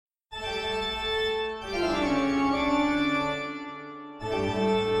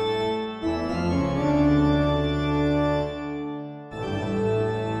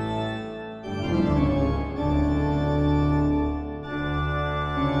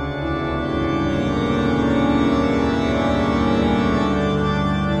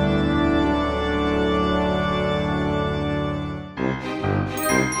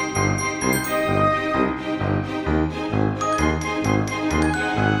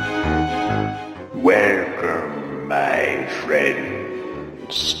Welcome, my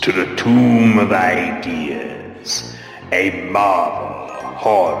friends, to the Tomb of Ideas, a Marvel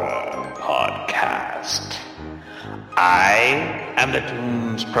horror podcast. I am the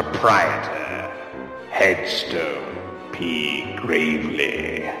Tomb's proprietor, Headstone P.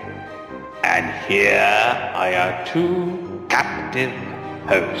 Gravely. And here are your two captive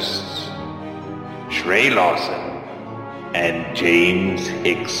hosts, Trey Lawson and James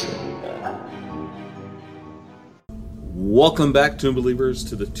Hickson. Welcome back, Tomb Believers,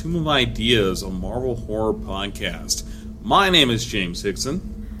 to the Tomb of Ideas, a Marvel horror podcast. My name is James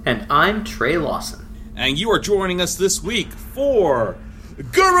Hickson. And I'm Trey Lawson. And you are joining us this week for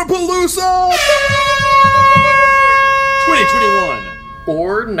Gurapalooza 2021.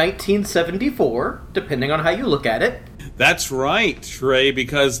 Or 1974, depending on how you look at it. That's right, Trey,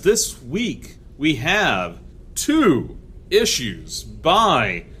 because this week we have 2 issues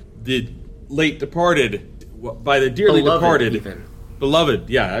by the late departed, by the dearly departed, even. Beloved,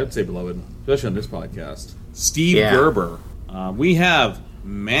 yeah, I would say beloved, especially on this podcast, Steve Gerber. We have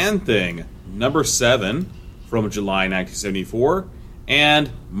Man-Thing, number 7, from July 1974, and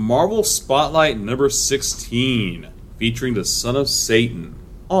Marvel Spotlight, number 16, featuring the Son of Satan,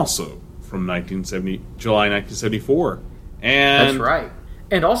 also from July 1974. And that's right.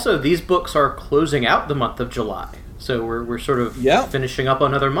 And also, these books are closing out the month of July. So we're sort of finishing up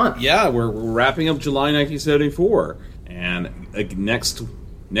another month. Yeah, we're wrapping up July 1974. And next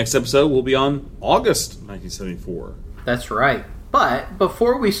episode will be on August 1974. That's right. But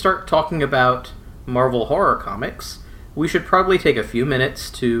before we start talking about Marvel horror comics, we should probably take a few minutes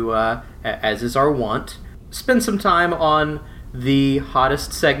to, as is our wont, spend some time on the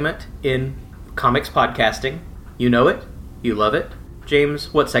hottest segment in comics podcasting. You know it. You love it.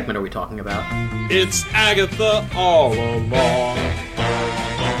 James, what segment are we talking about? It's Agatha All Along.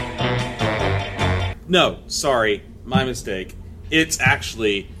 No, sorry, my mistake. It's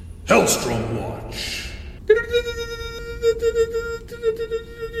actually Hellstrom Watch.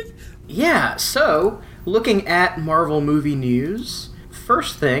 Yeah, so, looking at Marvel movie news,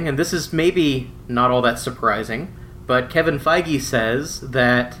 first thing, and this is maybe not all that surprising, but Kevin Feige says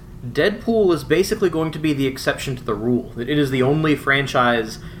that Deadpool is basically going to be the exception to the rule. That it is the only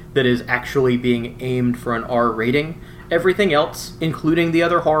franchise that is actually being aimed for an R rating. Everything else, including the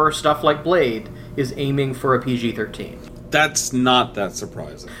other horror stuff like Blade, is aiming for a PG-13. That's not that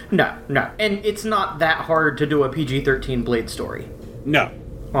surprising. No. And it's not that hard to do a PG-13 Blade story. No.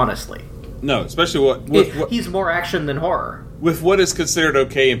 Honestly. No, especially what he's more action than horror. With what is considered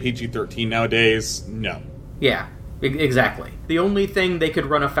okay in PG-13 nowadays, no. Yeah. Exactly. The only thing they could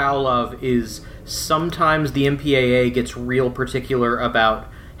run afoul of is sometimes the MPAA gets real particular about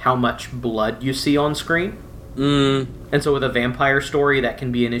how much blood you see on screen. And so with a vampire story, that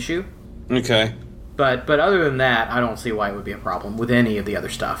can be an issue. Okay. But other than that, I don't see why it would be a problem with any of the other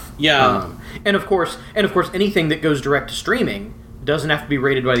stuff. Yeah. And of course, anything that goes direct to streaming doesn't have to be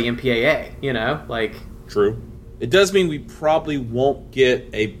rated by the MPAA, you know? Like... True. It does mean we probably won't get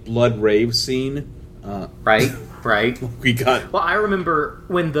a blood rave scene. Right. We got... Well, I remember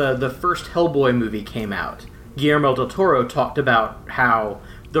when the first Hellboy movie came out, Guillermo del Toro talked about how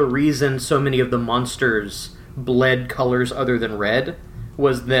the reason so many of the monsters bled colors other than red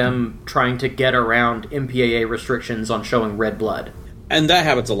was them trying to get around MPAA restrictions on showing red blood. And that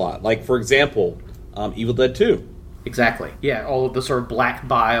happens a lot. Like, for example, Evil Dead 2. Exactly. Yeah, all of the sort of black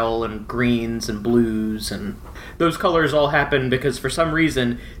bile and greens and blues and those colors all happen because for some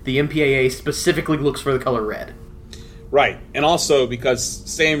reason the MPAA specifically looks for the color red. Right. And also because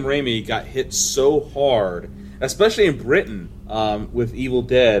Sam Raimi got hit so hard, especially in Britain, with Evil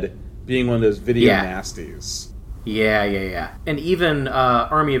Dead being one of those video nasties. Yeah. And even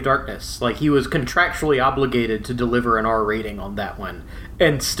Army of Darkness, like he was contractually obligated to deliver an R rating on that one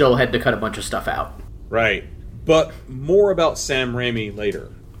and still had to cut a bunch of stuff out. Right. But more about Sam Raimi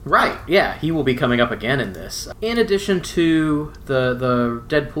later. Right, yeah, he will be coming up again in this. In addition to the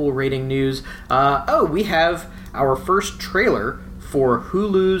Deadpool rating news, we have our first trailer for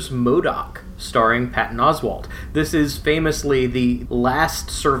Hulu's MODOK, starring Patton Oswalt. This is famously the last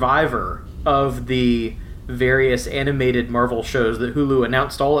survivor of the various animated Marvel shows that Hulu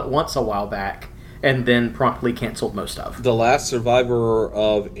announced all at once a while back, and then promptly canceled most of. The last survivor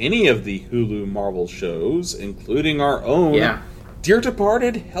of any of the Hulu Marvel shows, including our own Dear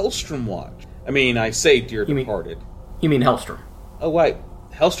Departed Hellstrom Watch. I mean, I say Dear Departed. You mean Hellstrom. Oh, wait.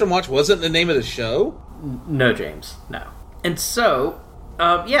 Hellstrom Watch wasn't the name of the show? No, James. No. And so,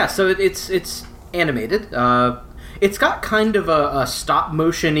 so it's animated. It's got kind of a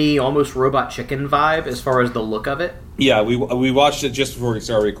stop-motion-y, almost Robot Chicken vibe as far as the look of it. Yeah, we watched it just before we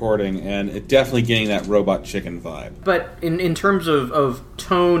started recording, and it definitely getting that Robot Chicken vibe. But in terms of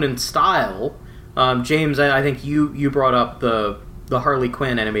tone and style, James, I think you brought up the Harley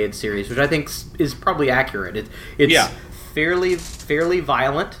Quinn animated series, which I think is probably accurate. It's fairly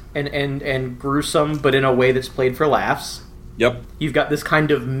violent and gruesome, but in a way that's played for laughs. Yep. You've got this kind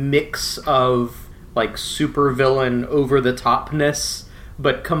of mix of like supervillain over-the-topness,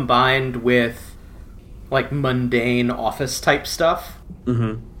 but combined with like mundane office type stuff.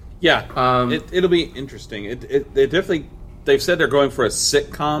 Mm-hmm. Yeah, it'll be interesting. It definitely, they've said they're going for a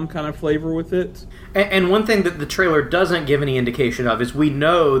sitcom kind of flavor with it. And one thing that the trailer doesn't give any indication of is we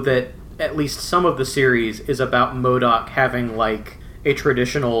know that at least some of the series is about MODOK having like a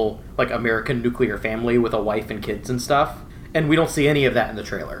traditional like American nuclear family with a wife and kids and stuff. And we don't see any of that in the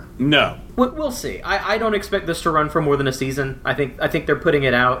trailer. No. We'll see. I don't expect this to run for more than a season. I think they're putting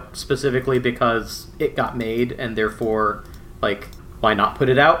it out specifically because it got made, and therefore, like, why not put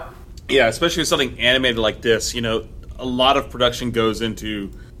it out? Yeah, especially with something animated like this. You know, a lot of production goes into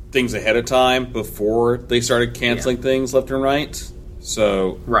things ahead of time before they started canceling things left and right.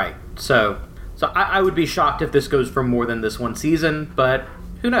 So right. So I would be shocked if this goes for more than this one season, but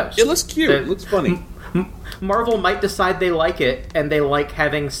who knows? It looks cute. It looks funny. Marvel might decide they like it, and they like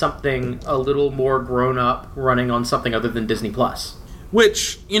having something a little more grown up running on something other than Disney Plus.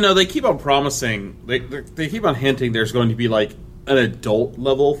 Which, you know, they keep on promising, they keep on hinting there's going to be like an adult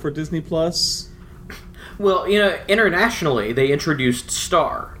level for Disney Plus. Well, you know, internationally they introduced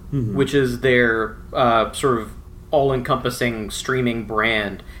Star, which is their sort of all-encompassing streaming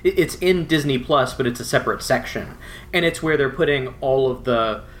brand. It's in Disney Plus, but it's a separate section, and it's where they're putting all of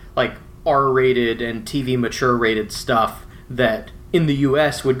the like R-rated and TV mature-rated stuff that in the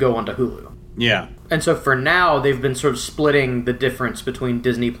US would go onto Hulu. Yeah. And so for now, they've been sort of splitting the difference between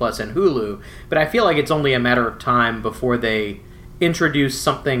Disney Plus and Hulu, but I feel like it's only a matter of time before they introduce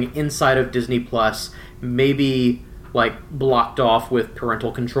something inside of Disney Plus, maybe like blocked off with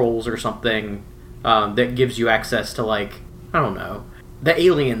parental controls or something that gives you access to, like, I don't know, the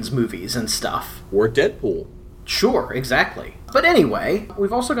Aliens movies and stuff. Or Deadpool. Sure, exactly. But anyway,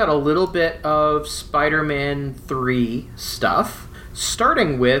 we've also got a little bit of Spider-Man 3 stuff,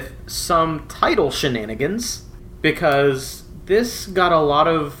 starting with some title shenanigans, because this got a lot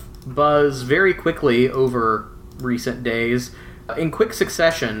of buzz very quickly over recent days. In quick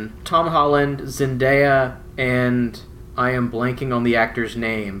succession, Tom Holland, Zendaya, and I am blanking on the actor's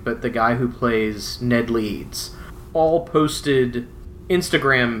name, but the guy who plays Ned Leeds, all posted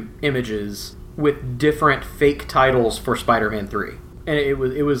Instagram images with different fake titles for Spider-Man 3. And it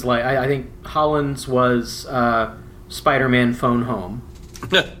was like, I think Holland's was Spider-Man Phone Home.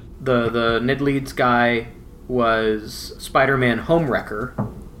 The Ned Leeds guy was Spider-Man Homewrecker.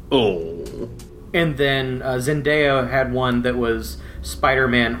 Oh. And then Zendaya had one that was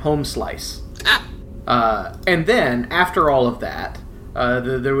Spider-Man Home Slice. And then, after all of that,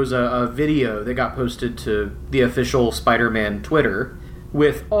 there was a video that got posted to the official Spider-Man Twitter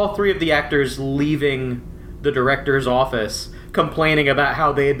with all three of the actors leaving the director's office complaining about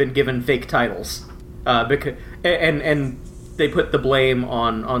how they had been given fake titles. And they put the blame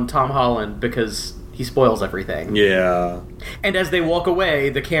on Tom Holland because he spoils everything. Yeah. And as they walk away,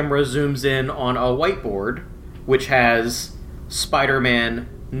 the camera zooms in on a whiteboard which has Spider-Man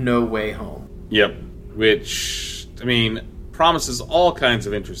No Way Home. Yep. Which, I mean, promises all kinds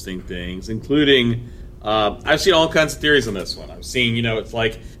of interesting things, including... I've seen all kinds of theories on this one. I've seen, you know, it's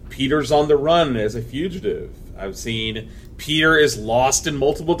like Peter's on the run as a fugitive. I've seen Peter is lost in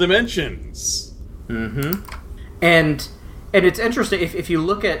multiple dimensions. Mm-hmm. And it's interesting, if you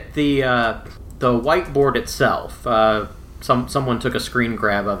look at the whiteboard itself, someone took a screen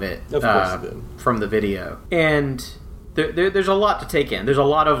grab of it, of course they did, from the video. And there's a lot to take in. There's a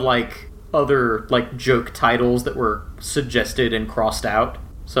lot of, like, other, like, joke titles that were suggested and crossed out.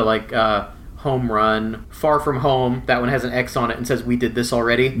 So, like, Home Run, Far From Home, that one has an X on it and says, "We did this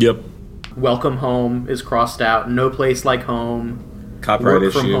already." Yep. Welcome Home is crossed out. No Place Like Home. Copyright Work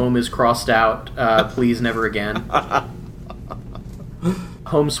issue. From Home is crossed out. Please Never Again.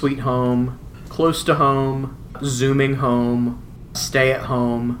 Home Sweet Home. Close to Home. Zooming Home. Stay at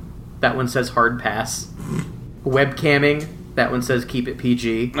Home. That one says Hard Pass. Webcamming. That one says Keep It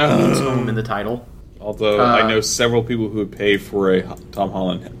PG. It means home in the title. Although I know several people who would pay for a Tom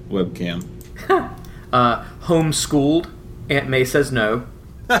Holland webcam. Homeschooled. Aunt May says no.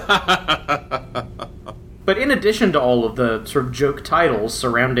 But in addition to all of the sort of joke titles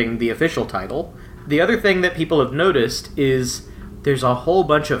surrounding the official title, the other thing that people have noticed is there's a whole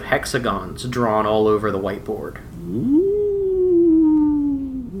bunch of hexagons drawn all over the whiteboard. Ooh.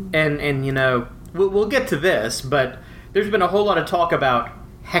 And you know, we'll get to this, but there's been a whole lot of talk about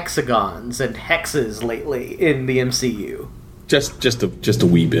hexagons and hexes lately in the MCU. Just a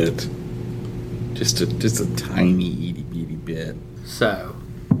wee bit. Just a tiny itty bitty bit. So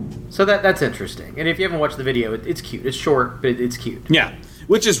that's interesting. And if you haven't watched the video, it's cute. It's short, but it's cute. Yeah,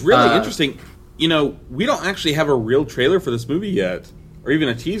 which is really interesting. You know, we don't actually have a real trailer for this movie yet, or even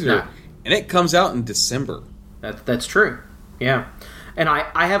a teaser, and it comes out in December. That's true. Yeah, and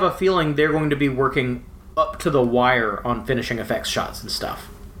I have a feeling they're going to be working up to the wire on finishing effects shots and stuff.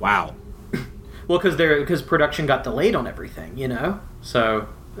 Wow. Well, because production got delayed on everything, you know? So,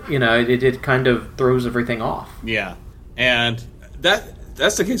 you know, it kind of throws everything off. Yeah. And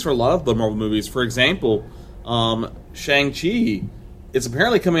that's the case for a lot of the Marvel movies. For example, Shang-Chi is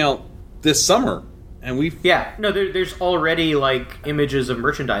apparently coming out this summer. And there's already, like, images of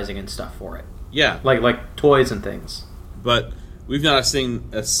merchandising and stuff for it. Yeah. Like toys and things. But we've not seen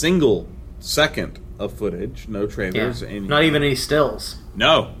a single second of footage. No trailers. Yeah. Not even any stills.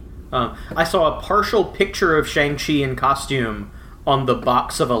 No. I saw a partial picture of Shang-Chi in costume on the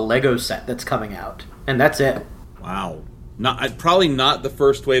box of a Lego set that's coming out, and that's it. Wow. Probably not the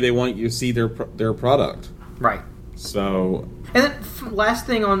first way they want you to see their product. Right. So... And then last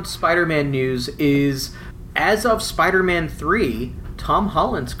thing on Spider-Man news is, as of Spider-Man 3, Tom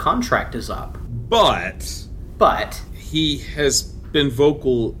Holland's contract is up. But... he has been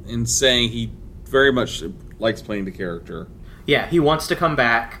vocal in saying he very much likes playing the character. Yeah, he wants to come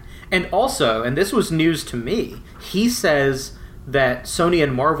back. And also, and this was news to me, he says that Sony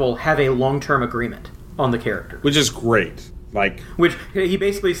and Marvel have a long-term agreement on the character. Which is great. Which he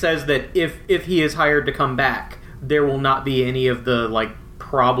basically says that if he is hired to come back, there will not be any of the, like,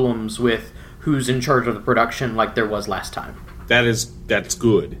 problems with who's in charge of the production like there was last time. That's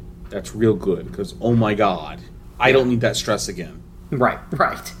good. That's real good, because, oh my god, I don't need that stress again. Right.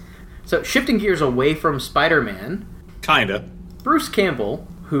 So, shifting gears away from Spider-Man... Kinda. Bruce Campbell,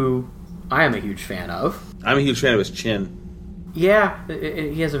 who I am a huge fan of. I'm a huge fan of his chin. Yeah,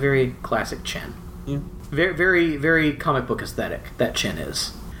 he has a very classic chin. Yeah. Very, very, very comic book aesthetic, that chin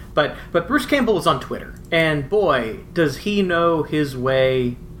is. But Bruce Campbell is on Twitter, and boy, does he know his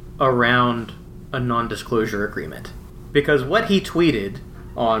way around a non-disclosure agreement. Because what he tweeted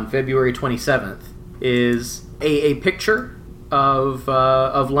on February 27th is a picture of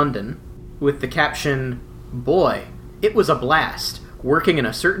London with the caption, "Boy, it was a blast, working in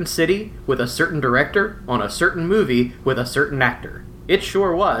a certain city with a certain director on a certain movie with a certain actor. It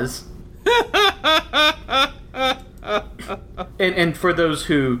sure was." And for those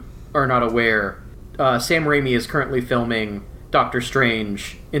who are not aware, Sam Raimi is currently filming Doctor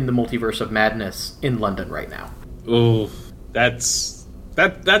Strange in the Multiverse of Madness in London right now. Oh, that's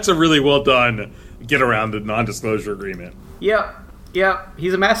a really well done get around the non-disclosure agreement. Yep,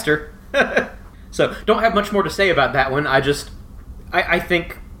 he's a master. So, don't have much more to say about that one. I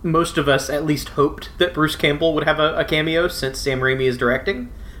think most of us at least hoped that Bruce Campbell would have a cameo since Sam Raimi is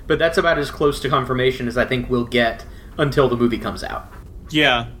directing, but that's about as close to confirmation as I think we'll get until the movie comes out.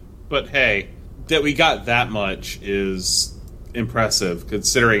 Yeah, but hey, that we got that much is impressive,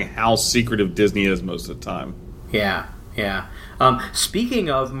 considering how secretive Disney is most of the time. Yeah. Speaking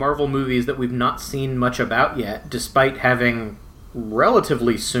of Marvel movies that we've not seen much about yet, despite having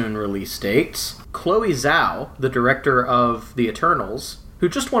relatively soon release dates, Chloe Zhao, the director of The Eternals, who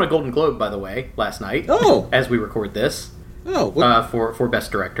just won a Golden Globe, by the way, last night, as we record this, for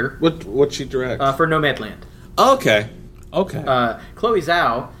Best Director. What'd she direct? For Nomadland. Okay. Chloe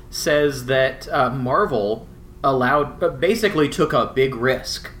Zhao says that Marvel basically took a big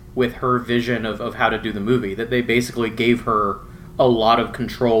risk with her vision of how to do the movie, that they basically gave her a lot of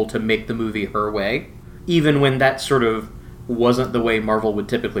control to make the movie her way, even when that sort of wasn't the way Marvel would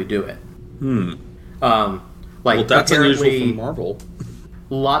typically do it. Well, that's unusual for Marvel.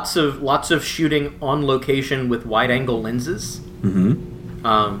 Lots of shooting on location with wide-angle lenses,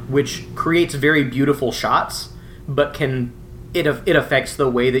 which creates very beautiful shots, but it affects the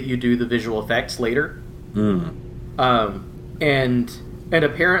way that you do the visual effects later. And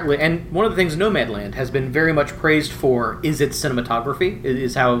apparently, and one of the things Nomadland has been very much praised for is its cinematography,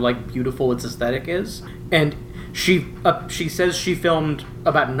 is how beautiful its aesthetic is. And she says she filmed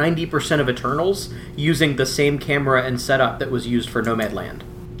about 90% of Eternals using the same camera and setup that was used for Nomadland.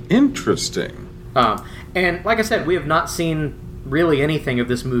 Interesting. And like I said, we have not seen really anything of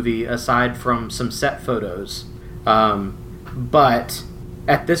this movie aside from some set photos. But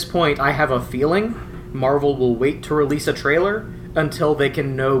at this point, I have a feeling Marvel will wait to release a trailer until they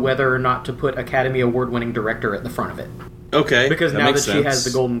can know whether or not to put Academy Award-winning director at the front of it. Okay, because now that she has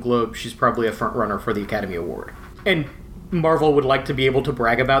the Golden Globe, she's probably a front runner for the Academy Award. And Marvel would like to be able to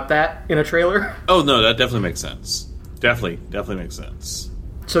brag about that in a trailer. Oh, no, that definitely makes sense. Definitely makes sense.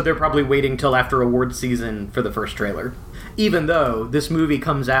 So they're probably waiting till after award season for the first trailer, even though this movie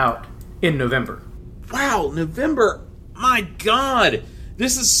comes out in November. Wow, November! My God,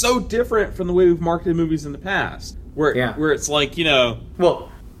 this is so different from the way we've marketed movies in the past, where it's like,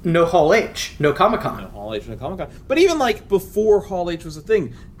 well, no Hall H, no Comic-Con. No Hall H, no Comic-Con. But even like before Hall H was a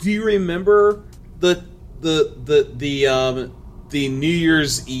thing, do you remember the New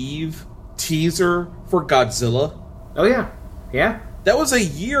Year's Eve teaser for Godzilla? Oh yeah. That was a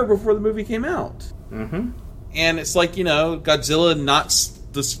year before the movie came out. Mm-hmm. And it's like, Godzilla knocks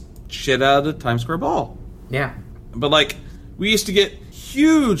the shit out of the Times Square Ball. Yeah. But, like, we used to get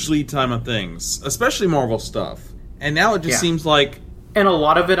huge lead time on things, especially Marvel stuff. And now it just seems like... And a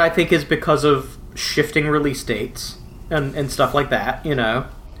lot of it, I think, is because of shifting release dates and stuff like that,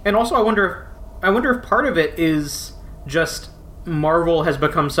 And also, I wonder if part of it is just Marvel has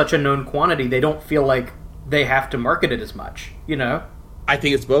become such a known quantity, they don't feel like they have to market it as much, I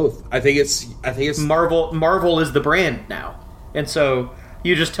think it's both. I think it's Marvel is the brand now. And so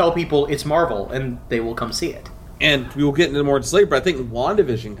you just tell people it's Marvel and they will come see it. And we will get into more later, but I think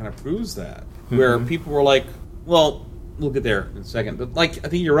WandaVision kind of proves that. Where people were like, well, we'll get there in a second. But, like, I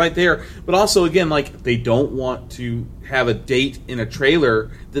think you're right there. But also, again, like, they don't want to have a date in a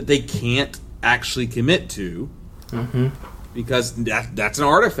trailer that they can't actually commit to. Mm-hmm. Because that's an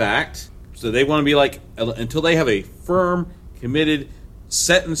artifact. So they want to be like, until they have a firm, committed,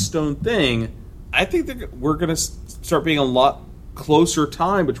 set-in-stone thing, I think that we're going to start being a lot closer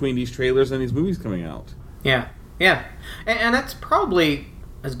time between these trailers and these movies coming out. Yeah. And that's probably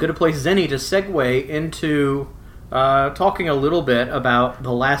as good a place as any to segue into talking a little bit about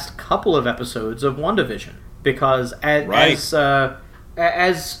the last couple of episodes of WandaVision. Because as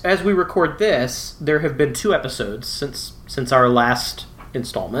we record this, there have been 2 episodes since our last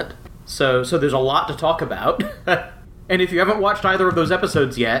installment. So there's a lot to talk about. And if you haven't watched either of those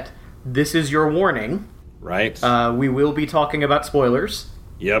episodes yet, this is your warning. Right. We will be talking about spoilers.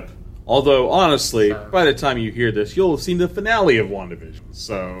 Yep. Although, honestly, by the time you hear this, you'll have seen the finale of WandaVision,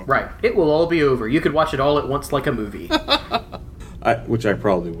 so... Right. It will all be over. You could watch it all at once like a movie. Which I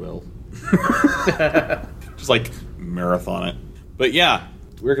probably will. Just, like, marathon it. But yeah,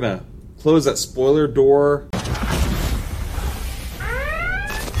 we're gonna close that spoiler door.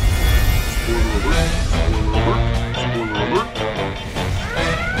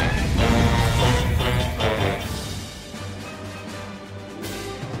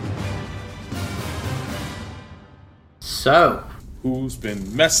 So, who's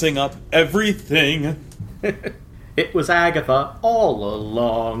been messing up everything? It was Agatha all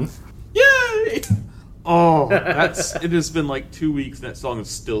along. Yay! Oh, it has been like 2 weeks and that song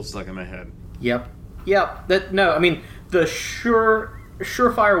is still stuck in my head. Yep. The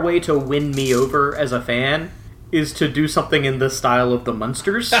surefire way to win me over as a fan is to do something in the style of the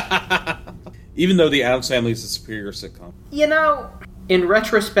Munsters. Even though the Addams Family is a superior sitcom. In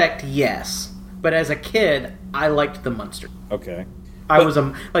retrospect, yes. But as a kid, I liked the Munsters. Okay. I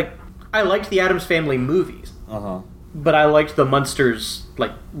liked the Addams Family movies. Uh-huh. But I liked the Munsters,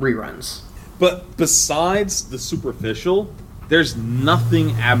 reruns. But besides the superficial, there's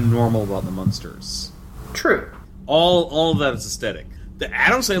nothing abnormal about the Munsters. True. All of that is aesthetic. The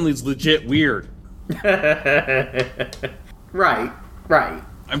Addams Family is legit weird. Right.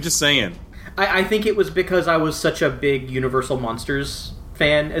 I'm just saying. I think it was because I was such a big Universal Monsters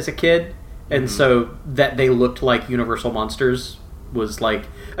fan as a kid, and so that they looked like Universal Monsters was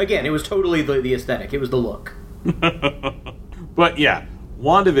again, it was totally the aesthetic. It was the look. But yeah,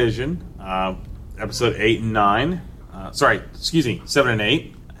 WandaVision, episode 8 and 9, 7 and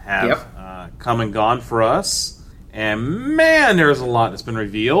 8 have come and gone for us. And man, there's a lot that's been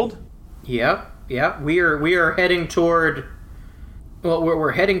revealed. Yep. We are heading toward. Well,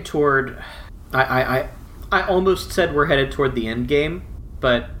 we're heading toward. I almost said we're headed toward the end game,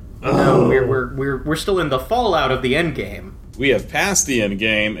 but no, we're still in the fallout of the end game. We have passed the end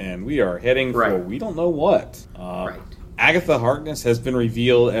game, and we are heading for we don't know what. Right. Agatha Harkness has been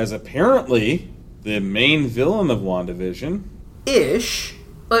revealed as apparently the main villain of WandaVision. Ish.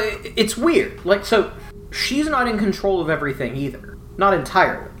 It's weird. So she's not in control of everything either. Not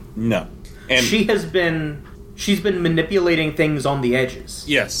entirely. No. And she's been manipulating things on the edges.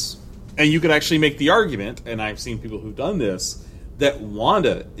 Yes. And you could actually make the argument, and I've seen people who've done this, that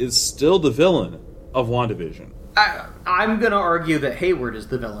Wanda is still the villain of WandaVision. I'm going to argue that Hayward is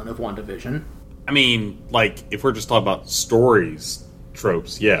the villain of WandaVision. I mean, if we're just talking about stories,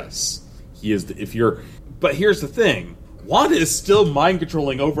 tropes, yes. He is but here's the thing. Wanda is still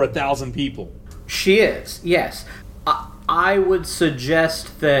mind-controlling over 1,000 people. She is, yes. I would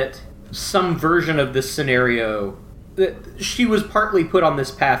suggest that some version of this scenario she was partly put on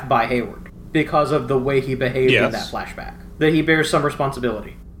this path by Hayward because of the way he behaved in that flashback. That he bears some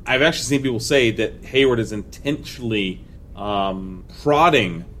responsibility. I've actually seen people say that Hayward is intentionally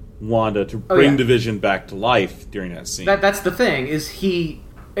prodding Wanda to bring the Vision back to life during that scene. That's the thing, is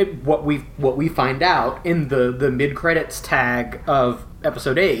what we find out in the mid-credits tag of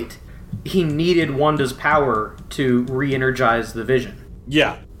Episode 8, he needed Wanda's power to re-energize the Vision.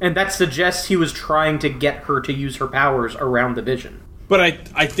 Yeah. And that suggests he was trying to get her to use her powers around the Vision. But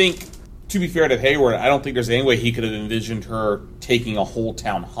I think, to be fair to Hayward, I don't think there's any way he could have envisioned her taking a whole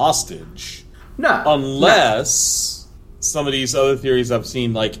town hostage. No. Unless some of these other theories I've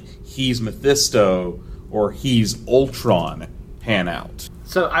seen, like he's Mephisto or he's Ultron, pan out.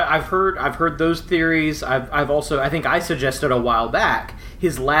 So I've heard those theories. I've also, I think I suggested a while back,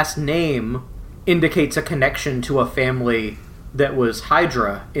 his last name indicates a connection to a family that was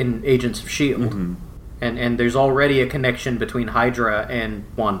Hydra in Agents of S.H.I.E.L.D. Mm-hmm. And there's already a connection between Hydra and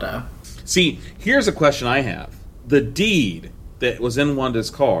Wanda. See, here's a question I have. The deed that was in Wanda's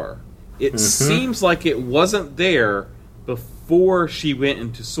car, it seems like it wasn't there before she went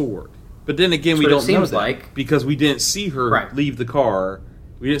into S.W.O.R.D. But then again, we don't know that because we didn't see her leave the car.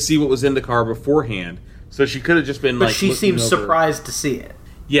 We didn't see what was in the car beforehand. So she could have just been But she seems surprised to see it.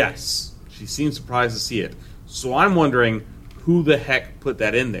 Yes, she seems surprised to see it. So I'm wondering who the heck put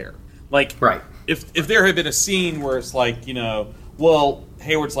that in there. Like, if there had been a scene where it's like, you know, well,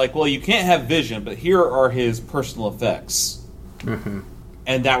 Hayward's like, well, you can't have Vision, but here are his personal effects. Mm-hmm.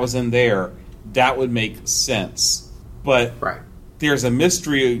 And that was in there. That would make sense. But there's a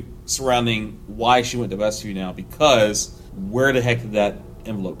mystery surrounding why she went to Westview now, because where the heck did that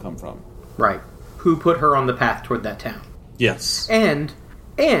envelope come from? Right. Who put her on the path toward that town? Yes. And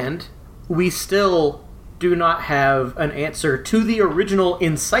we still do not have an answer to the original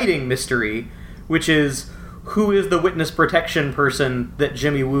inciting mystery, which is who is the witness protection person that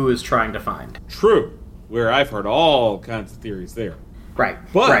Jimmy Woo is trying to find. True. Where I've heard all kinds of theories there. Right.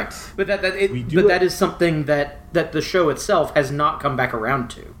 But that is something that the show itself has not come back around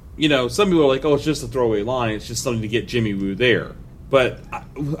to. You know, some people are like, oh, it's just a throwaway line. It's just something to get Jimmy Woo there. But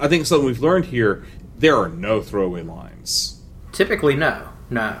I think something we've learned here, there are no throwaway lines. Typically, no.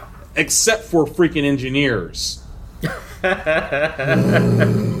 Except for freaking engineers.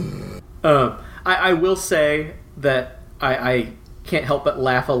 I will say that I can't help but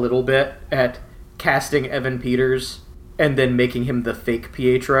laugh a little bit at casting Evan Peters and then making him the fake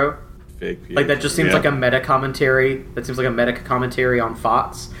Pietro. Like, that just seems like a meta commentary. That seems like a meta commentary on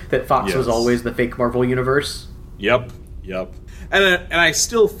Fox. That Fox was always the fake Marvel Universe. Yep. And I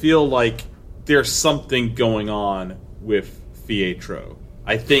still feel like there's something going on with Pietro.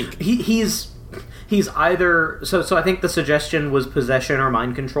 I think he's either so I think the suggestion was possession or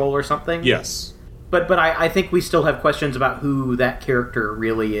mind control or something. Yes. But I think we still have questions about who that character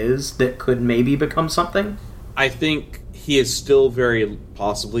really is that could maybe become something. I think he is still very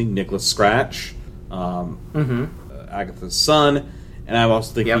possibly Nicholas Scratch, Agatha's son, and I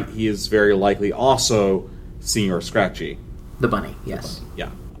also think he is very likely also Senior Scratchy. The bunny, yes.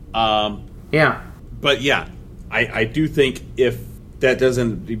 Yeah. But yeah, I do think if that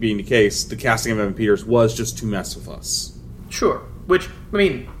doesn't being the case, the casting of Evan Peters was just to mess with us. Sure. Which, I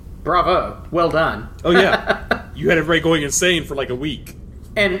mean, bravo. Well done. Oh, yeah. You had everybody going insane for like a week.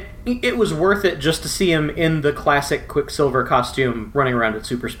 And it was worth it just to see him in the classic Quicksilver costume running around at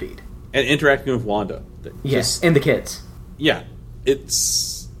super speed. And interacting with Wanda. Yes, and the kids. Yeah.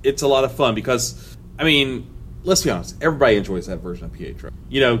 It's a lot of fun because, I mean, let's be honest, everybody enjoys that version of Pietro.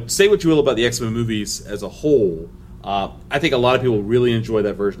 You know, say what you will about the X-Men movies as a whole, I think a lot of people really enjoy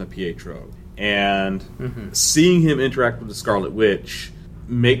that version of Pietro. And seeing him interact with the Scarlet Witch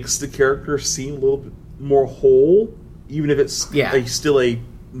makes the character seem a little bit more whole, even if it's still a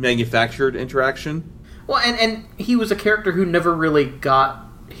manufactured interaction. Well, and he was a character who never really got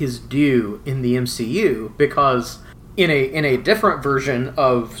his due in the MCU, because in a different version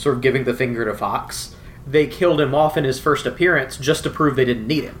of sort of giving the finger to Fox, they killed him off in his first appearance just to prove they didn't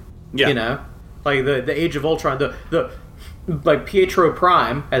need him. Yeah. You know? Like the Age of Ultron, the like Pietro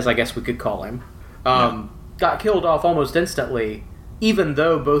Prime, as I guess we could call him, got killed off almost instantly, even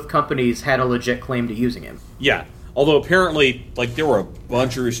though both companies had a legit claim to using him. Yeah. Although apparently, like, there were a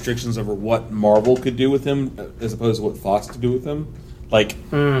bunch of restrictions over what Marvel could do with him as opposed to what Fox could do with him. Like,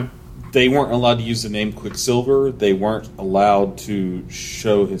 they weren't allowed to use the name Quicksilver. They weren't allowed to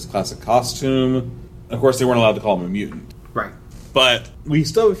show his classic costume. Of course, they weren't allowed to call him a mutant. Right. But we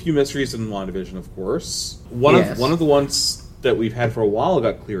still have a few mysteries in WandaVision, of course. One of the ones that we've had for a while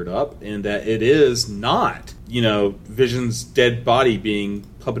got cleared up, in that it is not, Vision's dead body being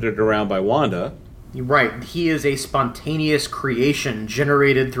puppeted around by Wanda. Right. He is a spontaneous creation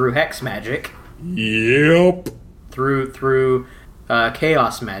generated through hex magic. Yep. Through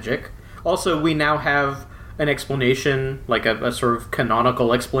chaos magic. Also, we now have an explanation, like a sort of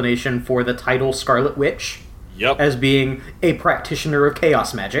canonical explanation for the title Scarlet Witch. Yep. As being a practitioner of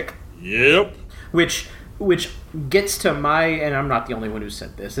chaos magic. Yep. Which gets to my, and I'm not the only one who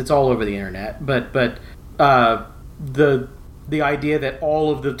said this, it's all over the internet, but the idea that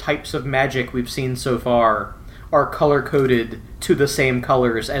all of the types of magic we've seen so far are color-coded to the same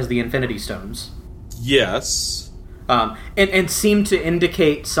colors as the Infinity Stones. Yes. And seem to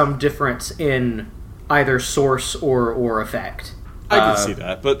indicate some difference in either source or effect. I can see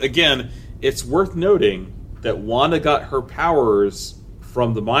that. But again, it's worth noting that Wanda got her powers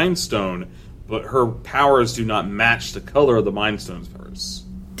from the Mind Stone, but her powers do not match the color of the Mind Stone's powers.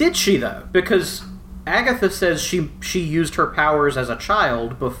 Did she, though? Because Agatha says she used her powers as a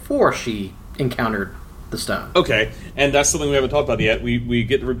child before she encountered the stone. Okay, and that's something we haven't talked about yet. We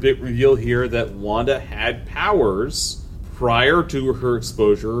get the reveal here that Wanda had powers prior to her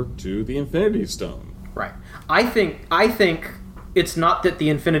exposure to the Infinity Stone. Right. I think it's not that the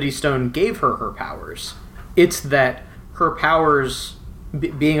Infinity Stone gave her powers. It's that her powers,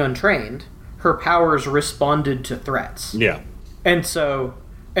 being untrained, her powers responded to threats. Yeah. And so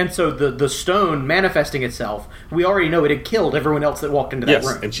the stone manifesting itself, we already know it had killed everyone else that walked into that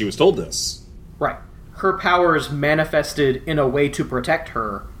room. Yes, and she was told this. Right. Her powers manifested in a way to protect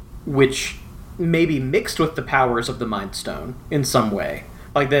her, which maybe mixed with the powers of the Mind Stone in some way.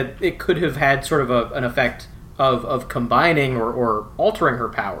 Like that it could have had sort of an effect of combining or altering her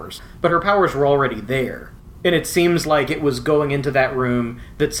powers. But her powers were already there. And it seems like it was going into that room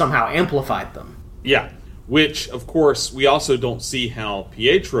that somehow amplified them. Yeah, which, of course, we also don't see how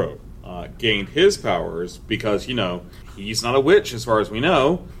Pietro gained his powers because, he's not a witch as far as we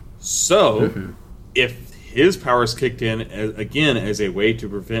know. So, if his powers kicked in, again, as a way to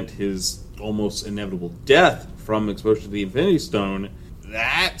prevent his almost inevitable death from exposure to the Infinity Stone,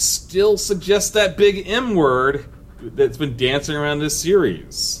 that still suggests that big M word that's been dancing around this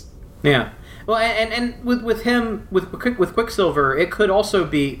series. Yeah. Well, and with him, with Quicksilver, it could also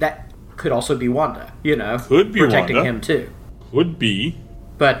be Wanda, Could be protecting Wanda. him too. Could be.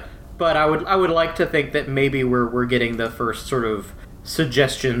 But I would like to think that maybe we're getting the first sort of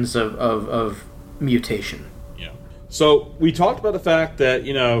suggestions of mutation. Yeah. So we talked about the fact that,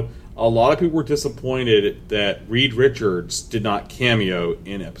 a lot of people were disappointed that Reed Richards did not cameo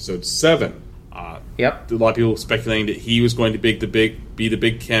in episode 7. Yep. A lot of people speculating that he was going to be the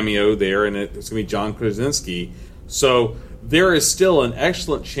big cameo there, and it's going to be John Krasinski. So there is still an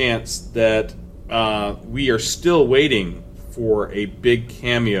excellent chance that we are still waiting for a big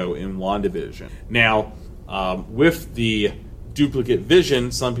cameo in WandaVision. Now, with the duplicate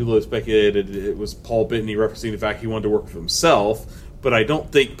vision, some people have speculated it was Paul Bettany referencing the fact he wanted to work with himself, but I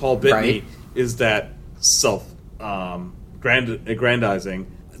don't think Paul Bettany is that self-aggrandizing.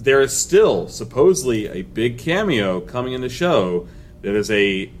 There is still supposedly a big cameo coming in the show that is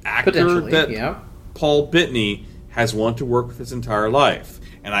a actor that Paul Bettany has wanted to work with his entire life.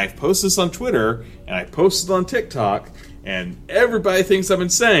 And I've posted this on Twitter, and I posted it on TikTok, and everybody thinks I'm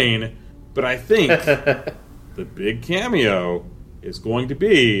insane, but I think the big cameo is going to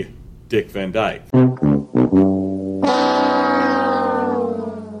be Dick Van Dyke.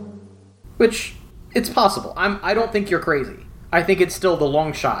 Which, it's possible. I don't think you're crazy. I think it's still the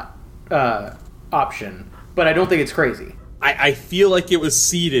long shot option, but I don't think it's crazy. I feel like it was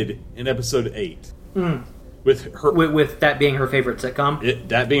seeded in episode 8. With her, with that being her favorite sitcom?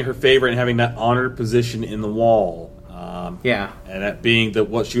 That being her favorite and having that honored position in the wall. Yeah. And that being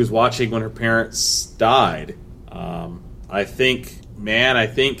what she was watching when her parents died. I think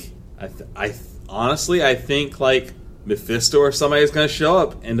like Mephisto or somebody is going to show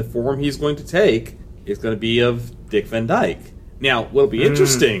up, and the form he's going to take is going to be of Dick Van Dyke. Now, what'll be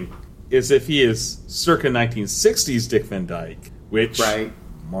interesting is if he is circa 1960s Dick Van Dyke, which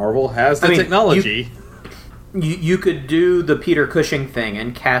Marvel has the technology. You could do the Peter Cushing thing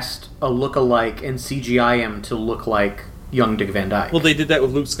and cast a look-alike and CGI him to look like young Dick Van Dyke. Well, they did that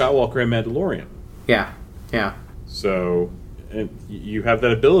with Luke Skywalker and Mandalorian. Yeah. So, and you have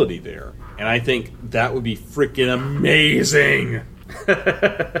that ability there. And I think that would be freaking amazing.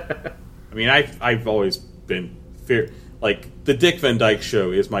 I mean, I've always been fair. Like, the Dick Van Dyke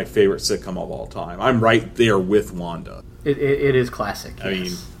Show is my favorite sitcom of all time. I'm right there with Wanda. It is classic. I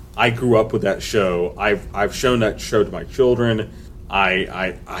mean, I grew up with that show. I've shown that show to my children.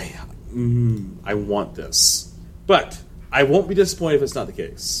 I want this, but I won't be disappointed if it's not the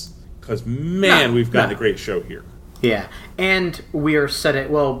case. Because we've gotten a great show here. Yeah, and we are set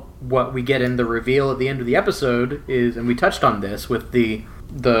at, well, what we get in the reveal at the end of the episode is, and we touched on this with the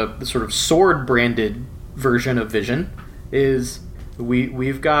sort of sword-branded version of Vision, is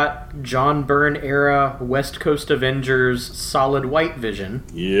we've got John Byrne era West Coast Avengers solid white Vision.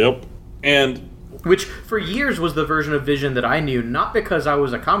 Yep. And which for years was the version of Vision that I knew, not because I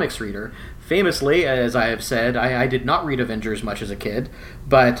was a comics reader. Famously, as I have said, I did not read Avengers much as a kid,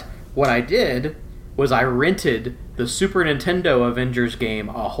 but what I did was I rented the Super Nintendo Avengers game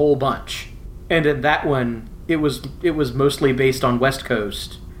a whole bunch. And in that one, it was mostly based on West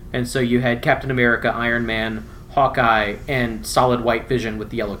Coast, and so you had Captain America, Iron Man, Hawkeye, and solid white Vision with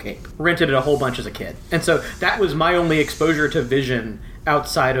the yellow cape. Rented it a whole bunch as a kid. And so that was my only exposure to Vision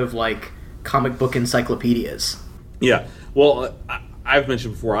outside of, like, comic book encyclopedias. Yeah. Well, I've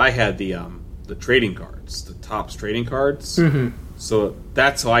mentioned before, I had the trading cards, the Topps trading cards. Mm-hmm. So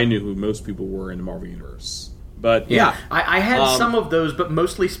that's how I knew who most people were in the Marvel Universe. But yeah. I had some of those, but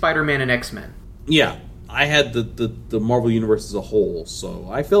mostly Spider-Man and X-Men. Yeah. I had the Marvel Universe as a whole, so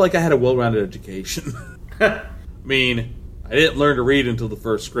I feel like I had a well-rounded education. I mean, I didn't learn to read until the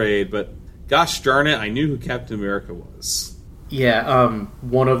first grade, but gosh darn it, I knew who Captain America was. Yeah,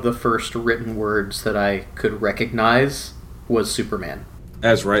 one of the first written words that I could recognize was Superman.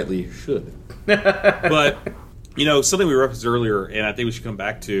 As rightly you should. But, you know, something we referenced earlier, and I think we should come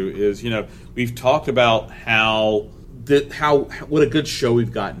back to, is, you know, we've talked about what a good show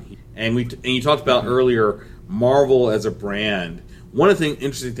we've gotten here. And you talked about earlier Marvel as a brand. One of the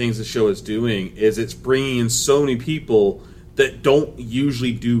interesting things the show is doing is it's bringing in so many people that don't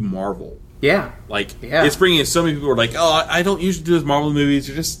usually do Marvel. Yeah. It's bringing in so many people who are like, oh, I don't usually do those Marvel movies.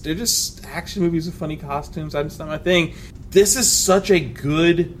 They're just action movies with funny costumes. That's not my thing. This is such a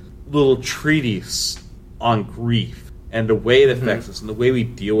good little treatise on grief and the way it affects us and the way we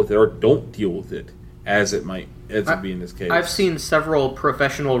deal with it or don't deal with it as it be in this case. I've seen several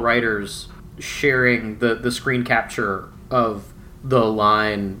professional writers sharing the screen capture of the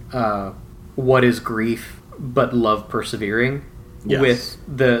line, what is grief but love persevering? Yes.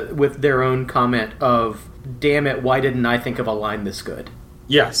 with their own comment of, damn it, why didn't I think of a line this good?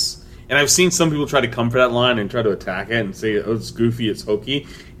 Yes. And I've seen some people try to come for that line and try to attack it and say, oh, it's goofy, it's hokey.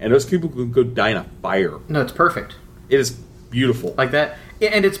 And those people can go die in a fire. No, it's perfect. It is beautiful. Like that.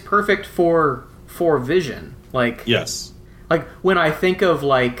 And it's perfect for Vision. Like, yes. Like, when I think of,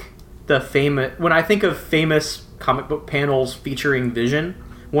 like, famous comic book panels featuring Vision,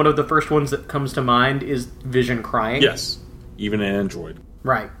 one of the first ones that comes to mind is Vision crying. Yes. Even an android.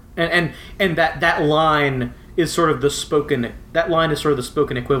 Right. And that line is sort of the spoken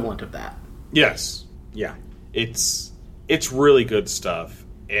equivalent of that. Yes. Yeah. It's really good stuff.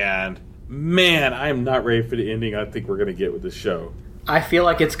 And man, I am not ready for the ending I think we're going to get with this show. I feel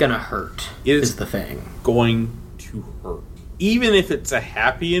like it's going to hurt. Is the thing. Going to hurt. Even if it's a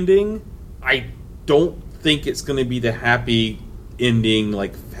happy ending, I don't think it's going to be the happy ending,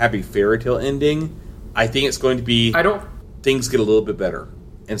 like happy fairy tale ending. I think it's going to be things get a little bit better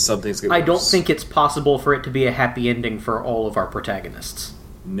and some things get worse. I don't think it's possible for it to be a happy ending for all of our protagonists.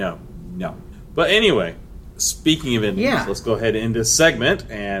 No. But anyway, speaking of endings, let's go ahead and end this segment,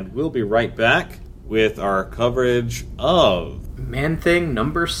 and we'll be right back with our coverage of Man-Thing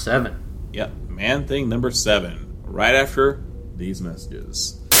number 7. Yep, Man-Thing number 7, right after these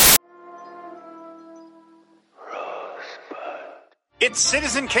messages. It's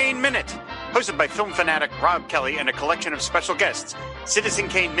Citizen Kane Minute, hosted by film fanatic Rob Kelly and a collection of special guests. Citizen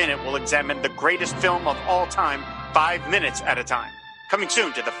Kane Minute will examine the greatest film of all time, 5 minutes at a time. Coming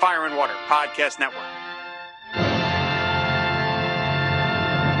soon to the Fire and Water Podcast Network.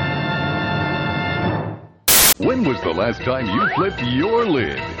 When was the last time you flipped your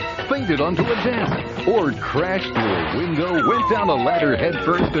lid, fainted onto a dam, or crashed through a window, went down a ladder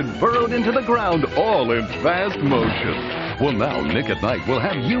headfirst, and burrowed into the ground, all in fast motion? Well, now Nick at Night will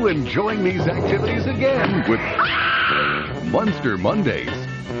have you enjoying these activities again with Monster Mondays.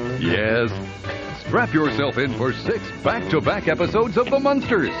 Yes, strap yourself in for 6 back-to-back episodes of The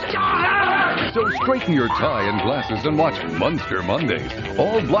Munsters. So straighten your tie and glasses and watch Monster Mondays,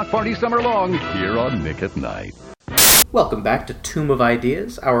 all Block Party summer long, here on Nick at Night. Welcome back to Tomb of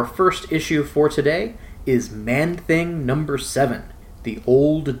Ideas. Our first issue for today is Man-Thing number 7, The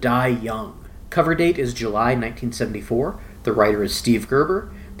Old Die Young. Cover date is July 1974. The writer is Steve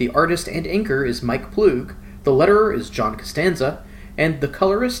Gerber. The artist and inker is Mike Plug. The letterer is John Costanza. And the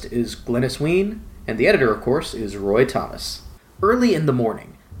colorist is Glynis Wein. And the editor, of course, is Roy Thomas. Early in the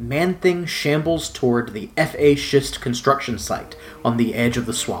morning, Man-Thing shambles toward the F.A. Schist construction site on the edge of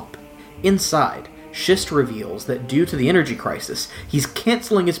the swamp. Inside, Schist reveals that due to the energy crisis, he's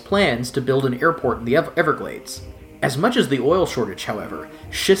canceling his plans to build an airport in the Everglades. As much as the oil shortage, however,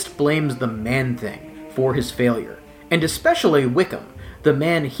 Schist blames the Man-Thing for his failure, and especially Wickham, the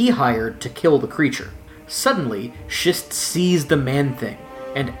man he hired to kill the creature. Suddenly, Schist sees the Man-Thing,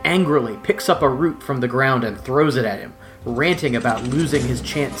 and angrily picks up a root from the ground and throws it at him, ranting about losing his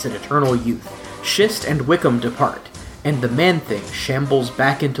chance at eternal youth. Schist and Wickham depart, and the Man-Thing shambles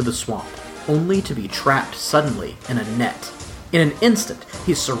back into the swamp, only to be trapped suddenly in a net. In an instant,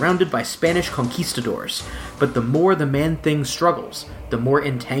 he's surrounded by Spanish conquistadors, but the more the Man-Thing struggles, the more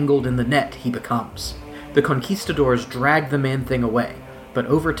entangled in the net he becomes. The conquistadors drag the Man-Thing away, but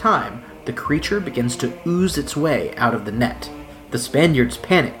over time, the creature begins to ooze its way out of the net. The Spaniards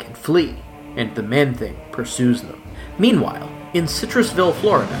panic and flee, and the Man-Thing pursues them. Meanwhile, in Citrusville,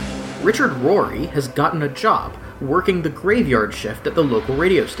 Florida, Richard Rory has gotten a job working the graveyard shift at the local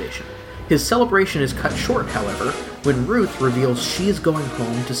radio station. His celebration is cut short, however, when Ruth reveals she's going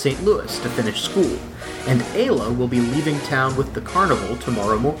home to St. Louis to finish school, and Ayla will be leaving town with the carnival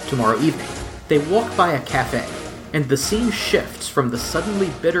tomorrow evening. They walk by a cafe, and the scene shifts from the suddenly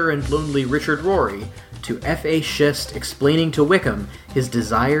bitter and lonely Richard Rory to F.A. Schist explaining to Wickham his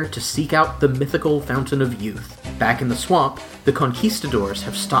desire to seek out the mythical Fountain of Youth. Back in the swamp, the conquistadors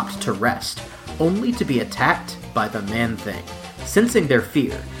have stopped to rest, only to be attacked by the Man-Thing. Sensing their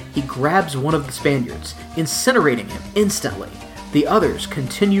fear, he grabs one of the Spaniards, incinerating him instantly. The others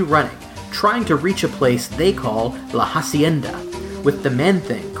continue running, trying to reach a place they call La Hacienda, with the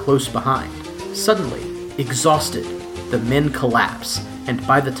Man-Thing close behind. Suddenly, exhausted, the men collapse, and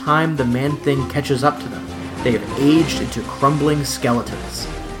by the time the Man-Thing catches up to them, they have aged into crumbling skeletons.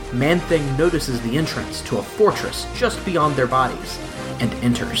 Man-Thing notices the entrance to a fortress just beyond their bodies, and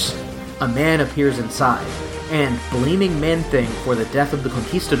enters. A man appears inside, and, blaming Man-Thing for the death of the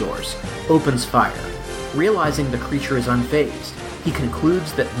conquistadors, opens fire. Realizing the creature is unfazed, he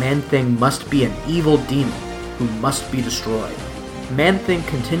concludes that Man-Thing must be an evil demon who must be destroyed. Man-Thing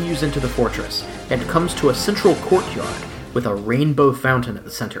continues into the fortress, and comes to a central courtyard with a rainbow fountain at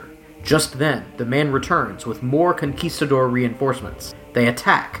the center. Just then, the man returns with more conquistador reinforcements. They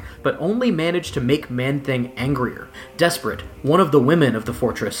attack, but only manage to make Man-Thing angrier. Desperate, one of the women of the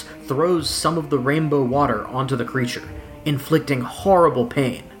fortress throws some of the rainbow water onto the creature, inflicting horrible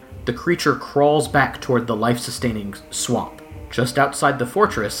pain. The creature crawls back toward the life-sustaining swamp. Just outside the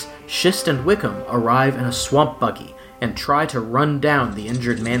fortress, Schist and Wickham arrive in a swamp buggy and try to run down the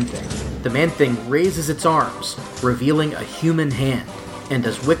injured Man-Thing. The Man-Thing raises its arms, revealing a human hand, and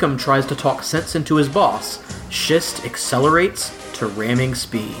as Wickham tries to talk sense into his boss, Schist accelerates to ramming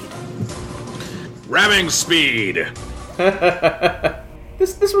speed. Ramming speed!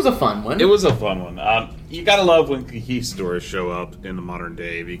 This was a fun one. It was a fun one. You gotta love when conquistadors show up in the modern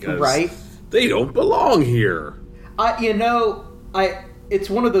day, because they don't belong here. It's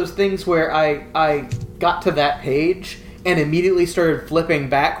one of those things where I got to that page and immediately started flipping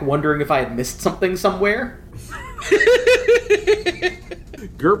back, wondering if I had missed something somewhere.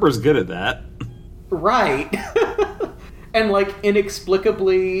 Gerber's good at that. Right. And,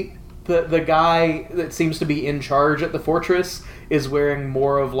 inexplicably, the guy that seems to be in charge at the fortress is wearing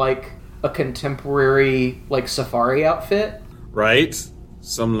more of, a contemporary, safari outfit. Right.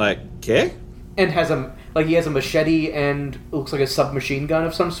 Some, ¿qué? And has he has a machete and looks like a submachine gun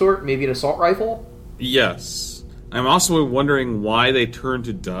of some sort, maybe an assault rifle. Yes. I'm also wondering why they turn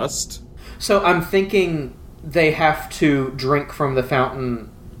to dust. So I'm thinking they have to drink from the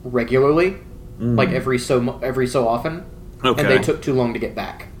fountain regularly, every so often. Okay. And they took too long to get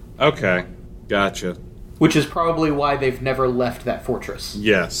back. Okay. Gotcha. Which is probably why they've never left that fortress.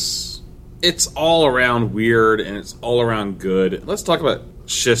 Yes. It's all around weird, and it's all around good. Let's talk about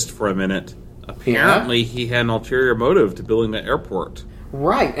Schist for a minute. Apparently, he had an ulterior motive to building the airport.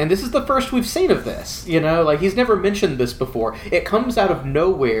 Right, and this is the first we've seen of this. He's never mentioned this before. It comes out of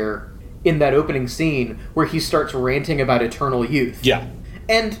nowhere in that opening scene where he starts ranting about eternal youth. Yeah.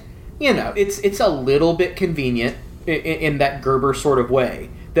 And, it's a little bit convenient in that Gerber sort of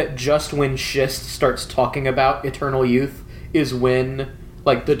way, that just when Schist starts talking about eternal youth is when,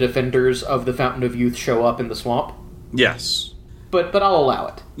 the defenders of the Fountain of Youth show up in the swamp. Yes. But I'll allow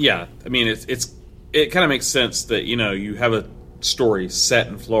it. Yeah, I mean, it kind of makes sense that, you have a story set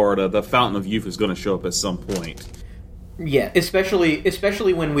in Florida, the Fountain of Youth is going to show up at some point. Yeah,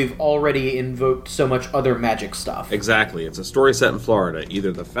 especially when we've already invoked so much other magic stuff. Exactly. It's a story set in Florida.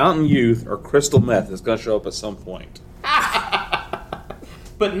 Either the Fountain Youth or crystal meth is going to show up at some point.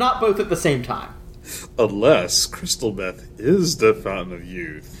 But not both at the same time. Unless crystal meth is the Fountain of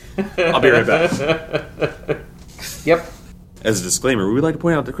Youth. I'll be right back. Yep. As a disclaimer, we would like to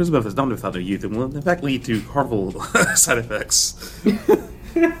point out that crystal meth is not the Fountain of Youth and will in fact lead to harmful side effects.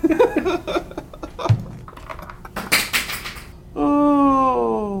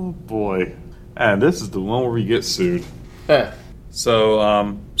 And this is the one where we get sued.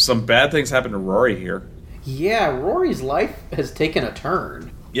 So, some bad things happen to Rory here. Yeah, Rory's life has taken a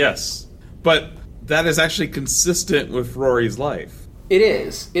turn. Yes. But that is actually consistent with Rory's life. It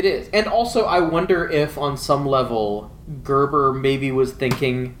is. And also, I wonder if, on some level, Gerber maybe was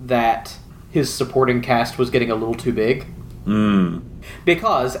thinking that his supporting cast was getting a little too big.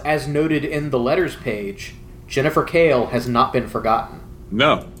 Because, as noted in the letters page, Jennifer Kale has not been forgotten.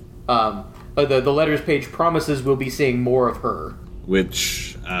 No. The letters page promises we'll be seeing more of her.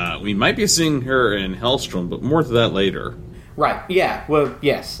 Which, we might be seeing her in Hellstrom, but more to that later. Right, yeah. Well,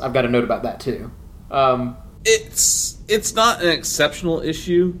 yes, I've got a note about that, too. It's not an exceptional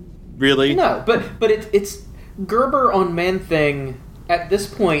issue, really. No, but it's Gerber on Man-Thing at this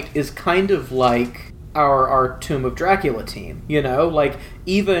point is kind of like our Tomb of Dracula team, you know? Like,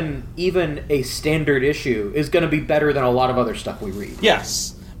 even a standard issue is going to be better than a lot of other stuff we read.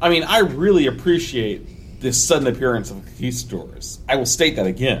 Yes. I mean, I really appreciate this sudden appearance of Conquistadors. I will state that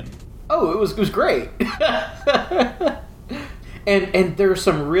again. Oh, it was great. and there are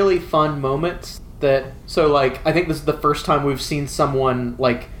some really fun moments that... So, like, I think this is the first time we've seen someone,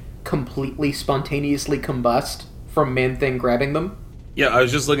 like, completely spontaneously combust from Man-Thing grabbing them. Yeah, I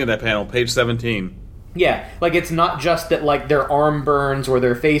was just looking at that panel, page 17. Yeah, like, it's not just that, like, their arm burns or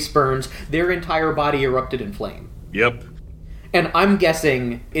their face burns. Their entire body erupted in flame. Yep. And I'm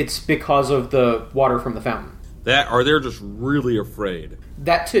guessing it's because of the water from the fountain. That, or they're just really afraid.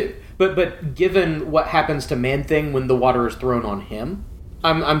 That, too. But given what happens to Man-Thing when the water is thrown on him,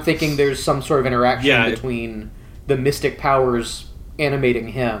 I'm thinking there's some sort of interaction between the mystic powers animating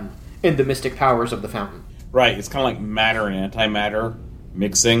him and the mystic powers of the fountain. Right, it's kind of like matter and antimatter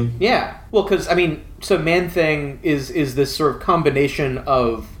mixing. Yeah, well, because, I mean, so Man-Thing is this sort of combination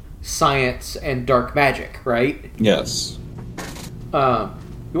of science and dark magic, right? Yes. You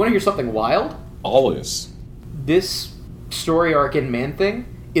want to hear something wild? Always. This story arc in Man-Thing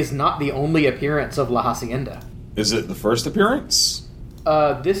is not the only appearance of La Hacienda. Is it the first appearance?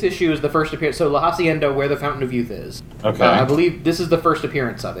 This issue is the first appearance. So La Hacienda, where the Fountain of Youth is. Okay. I believe this is the first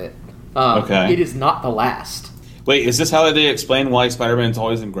appearance of it. Okay. It is not the last. Wait, is this how they explain why Spider-Man's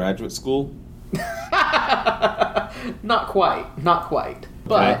always in graduate school? Not quite.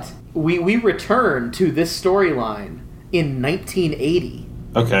 But we return to this storyline in 1980.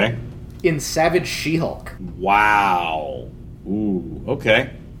 Okay. In Savage She-Hulk. Wow. Ooh,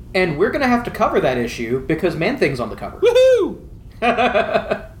 okay. And we're going to have to cover that issue because Man-Thing's on the cover. Woohoo!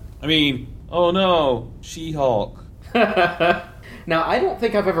 I mean, oh no, She-Hulk. Now, I don't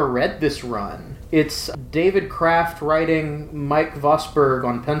think I've ever read this run. It's David Kraft writing Mike Vosberg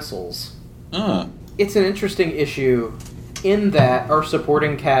on pencils. It's an interesting issue in that our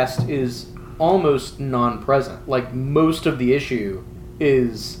supporting cast is almost non-present. Like, most of the issue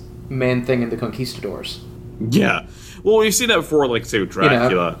is Man-Thing and the Conquistadors. Yeah. Well, we've seen that before, like, say, with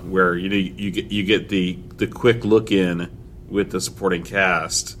Dracula, where you get the quick look in with the supporting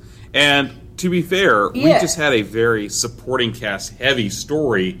cast. And to be fair, we just had a very supporting cast heavy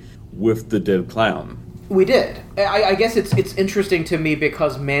story with the dead clown. We did. I guess it's interesting to me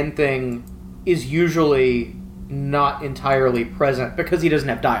because Man-Thing is usually not entirely present because he doesn't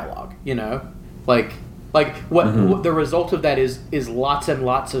have dialogue, you know? Like what the result of that is lots and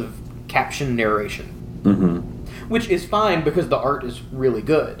lots of caption narration. Which is fine because the art is really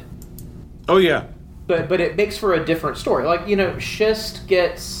good. Oh, yeah. But it makes for a different story. Like, you know, Schist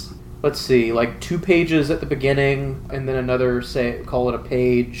gets, let's see, like 2 pages at the beginning, and then another, say, call it a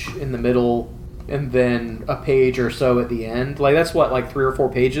page in the middle, and then a page or so at the end. Like, that's what, like 3 or 4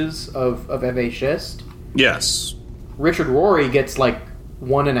 pages of F.A. Schist? Yes. Richard Rory gets, like,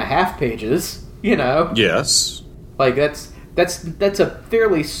 1.5 pages, you know? Yes. Like, that's a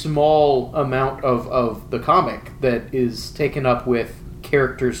fairly small amount of the comic that is taken up with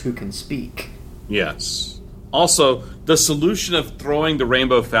characters who can speak. Yes. Also, the solution of throwing the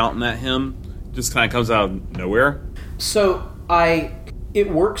rainbow fountain at him just kind of comes out of nowhere. So, it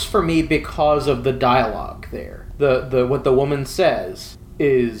works for me because of the dialogue there. The what the woman says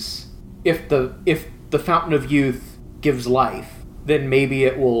is, if the Fountain of Youth gives life, then maybe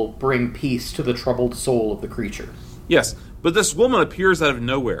it will bring peace to the troubled soul of the creature. Yes, but this woman appears out of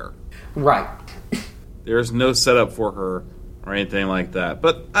nowhere. Right. There's no setup for her or anything like that.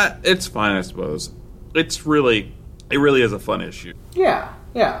 But it's fine, I suppose. It really is a fun issue. Yeah.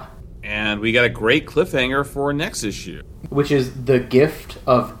 And we got a great cliffhanger for next issue. Which is The Gift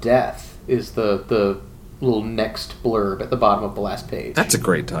of Death, is the little next blurb at the bottom of the last page. That's a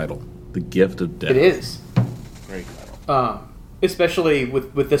great title. The Gift of Death. It is. Great title. Especially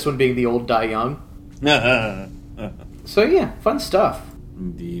with this one being The Old Die Young. So yeah, fun stuff.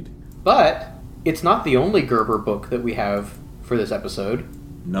 Indeed. But it's not the only Gerber book that we have for this episode.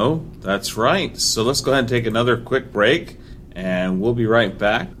 No, that's right. So let's go ahead and take another quick break, and we'll be right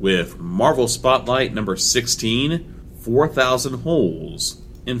back with Marvel Spotlight number 16, 4,000 Holes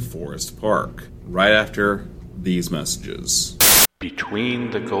in Forest Park, right after these messages. Between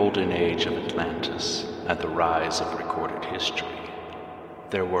the golden age of Atlantis and the rise of recorded history,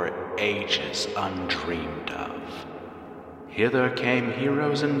 there were ages undreamed of. Hither came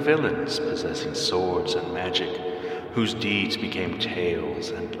heroes and villains possessing swords and magic, whose deeds became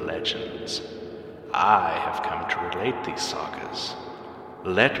tales and legends. I have come to relate these sagas.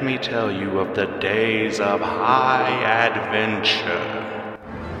 Let me tell you of the days of high adventure.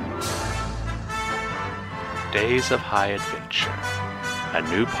 Days of High Adventure, a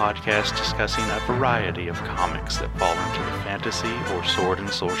new podcast discussing a variety of comics that fall into the fantasy or sword and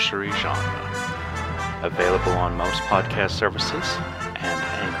sorcery genre. Available on most podcast services and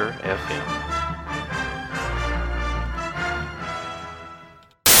Anchor FM.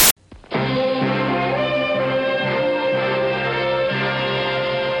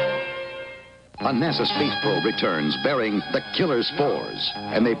 A NASA space probe returns bearing the killer spores.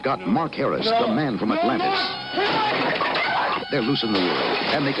 And they've got Mark Harris, the man from Atlantis. They're loose in the world,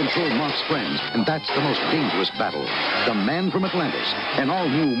 and they control Mark's friends, and that's the most dangerous battle. The Man from Atlantis, an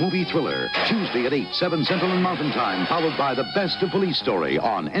all-new movie thriller. Tuesday at 8, 7 Central and Mountain Time, followed by the Best of Police Story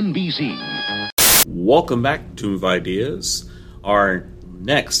on NBC. Welcome back to Tomb of Ideas. Our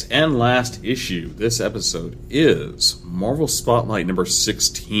next and last issue this episode is Marvel Spotlight number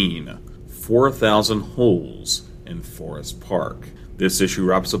 16, 4,000 Holes in Forest Park. This issue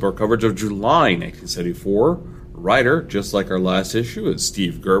wraps up our coverage of July 1974. Writer, just like our last issue, is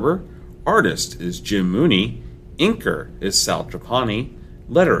Steve Gerber. Artist is Jim Mooney. Inker is Sal Trapani.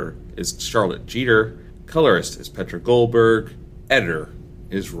 Letterer is Charlotte Jeter. Colorist is Petra Goldberg. Editor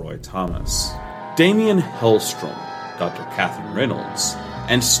is Roy Thomas. Damian Hellstrom, Dr. Catherine Reynolds,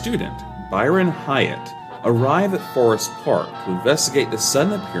 and student Byron Hyatt arrive at Forest Park to investigate the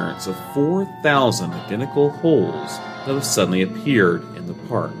sudden appearance of 4,000 identical holes that have suddenly appeared in the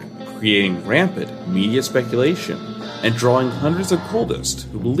park, creating rampant media speculation and drawing hundreds of cultists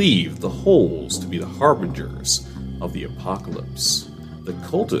who believe the holes to be the harbingers of the apocalypse. The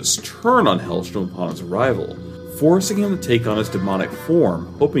cultists turn on Hellstrom upon his arrival, forcing him to take on his demonic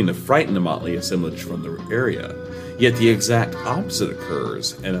form, hoping to frighten the motley assemblage from the area. Yet the exact opposite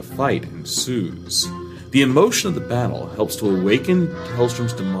occurs, and a fight ensues. The emotion of the battle helps to awaken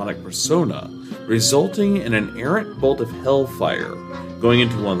Hellstrom's demonic persona, resulting in an errant bolt of hellfire going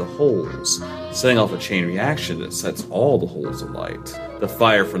into one of the holes, setting off a chain reaction that sets all the holes alight. The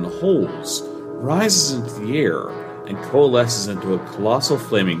fire from the holes rises into the air and coalesces into a colossal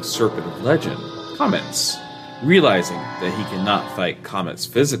flaming serpent of legend, Comets. Realizing that he cannot fight Comets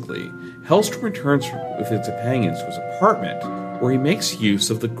physically, Hellstrom returns with his companions to his apartment, where he makes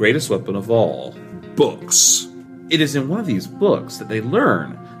use of the greatest weapon of all, books. It is in one of these books that they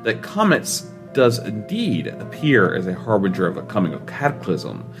learn that Comets does indeed appear as a harbinger of a coming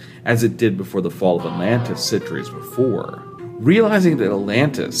cataclysm, as it did before the fall of Atlantis centuries before. Realizing that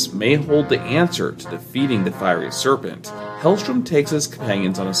Atlantis may hold the answer to defeating the fiery serpent, Hellstrom takes his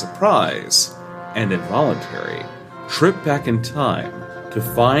companions on a surprise and involuntary trip back in time to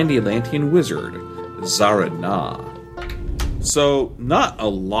find the Atlantean wizard, Zara-Na. So, not a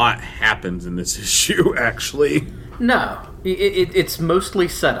lot happens in this issue, actually. No, it's mostly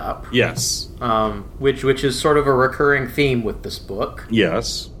set up. Yes. Which is sort of a recurring theme with this book.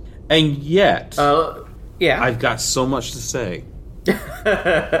 Yes. And yet, yeah, I've got so much to say.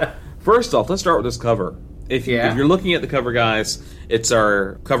 First off, let's start with this cover. If you're looking at the cover, guys, it's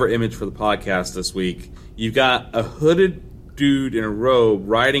our cover image for the podcast this week. You've got a hooded dude in a robe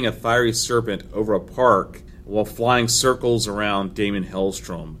riding a fiery serpent over a park while flying circles around Damian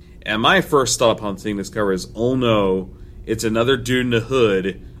Hellstrom. And my first thought upon seeing this cover is, oh no, it's another dude in a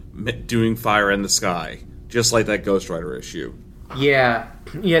hood doing fire in the sky, just like that Ghost Rider issue. Yeah,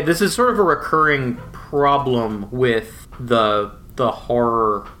 this is sort of a recurring problem with the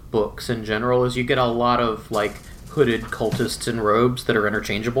horror books in general, is you get a lot of like hooded cultists in robes that are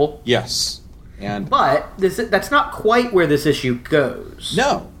interchangeable. Yes. But that's not quite where this issue goes.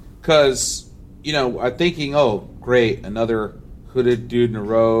 No, because, I'm thinking, oh, great, another hooded dude in a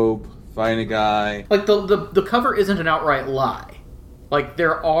robe, fighting a guy. Like, the cover isn't an outright lie. Like,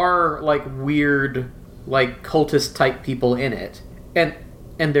 there are, like, weird, like, cultist-type people in it. And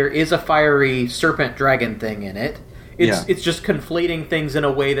there is a fiery serpent dragon thing in it. It's just conflating things in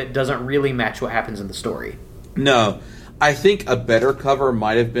a way that doesn't really match what happens in the story. No. I think a better cover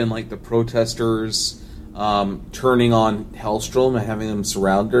might have been, like, the protesters turning on Hellstrom and having them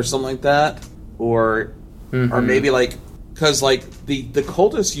surrounded or something like that. or maybe like because like the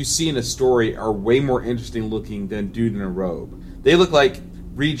cultists you see in a story are way more interesting looking than dude in a robe. They look like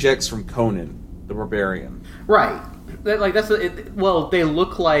rejects from Conan the Barbarian. Right. They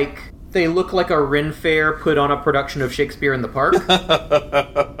look like a Ren Fair put on a production of Shakespeare in the Park.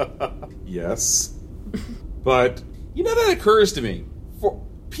 Yes. But that occurs to me. For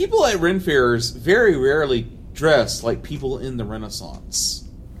people at Ren Fairs very rarely dress like people in the Renaissance.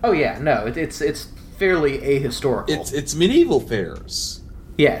 Oh yeah, no, it's fairly ahistorical. It's medieval fairs.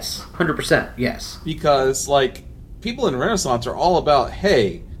 Yes, 100%. Yes. Because like people in the Renaissance are all about,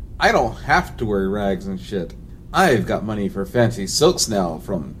 hey, I don't have to wear rags and shit. I've got money for fancy silks now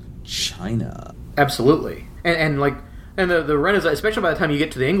from China. Absolutely. And the Renaissance, especially by the time you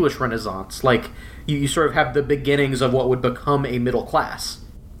get to the English Renaissance, like you sort of have the beginnings of what would become a middle class.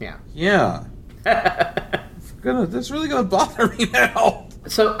 Yeah. Yeah. That's really gonna bother me now.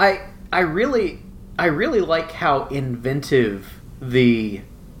 So I really like how inventive the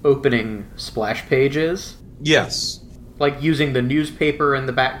opening splash page is. Yes. Like using the newspaper in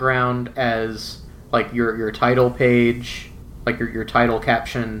the background as like your title page, like your title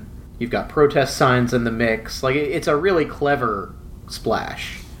caption. You've got protest signs in the mix. Like it's a really clever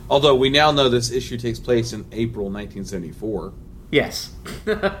splash. Although we now know this issue takes place in April 1974. Yes.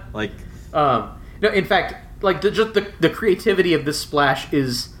 Like no, in fact, like the creativity of this splash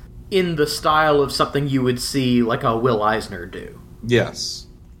is in the style of something you would see like a Will Eisner do. Yes.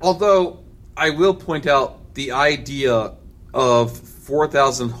 Although I will point out the idea of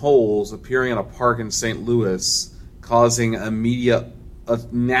 4,000 holes appearing in a park in St. Louis causing a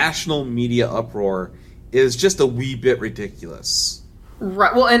national media uproar is just a wee bit ridiculous.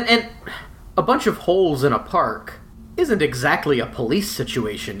 Right. Well, and a bunch of holes in a park isn't exactly a police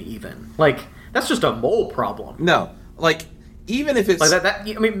situation even. Like, that's just a mole problem. No. Like, even if it's... Like that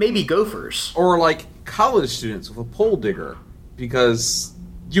I mean, maybe gophers. Or, like, college students with a pole digger. Because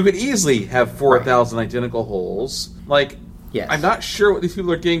you could easily have 4,000 identical holes. Like, yes. I'm not sure what these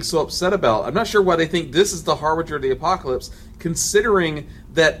people are getting so upset about. I'm not sure why they think this is the harbinger of the apocalypse, considering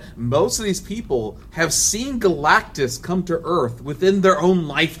that most of these people have seen Galactus come to Earth within their own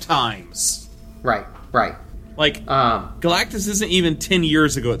lifetimes. Right. Like, Galactus isn't even 10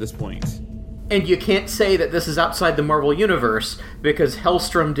 years ago at this point. And you can't say that this is outside the Marvel Universe, because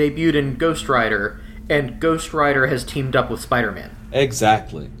Hellstrom debuted in Ghost Rider, and Ghost Rider has teamed up with Spider-Man.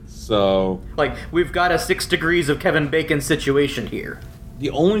 Exactly. So... Like, we've got a 6 degrees of Kevin Bacon situation here. The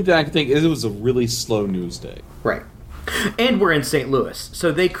only thing I can think is it was a really slow news day. Right. And we're in St. Louis,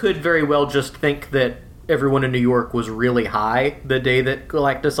 so they could very well just think that everyone in New York was really high the day that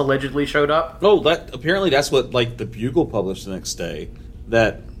Galactus allegedly showed up. Oh, apparently that's what, like, the Bugle published the next day,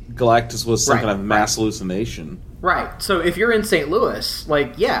 that Galactus was some kind of mass hallucination. Right. So if you're in St. Louis,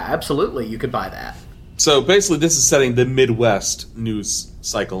 like, yeah, absolutely, you could buy that. So basically this is setting the Midwest news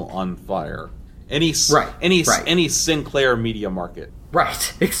cycle on fire. Any Sinclair media market.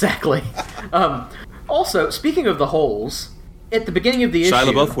 Right, exactly. Also, speaking of the holes, at the beginning of the issue...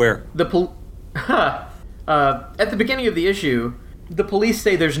 Shia LaBeouf where? At the beginning of the issue, the police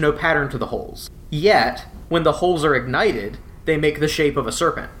say there's no pattern to the holes. Yet, when the holes are ignited, they make the shape of a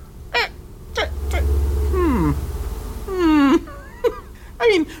serpent. I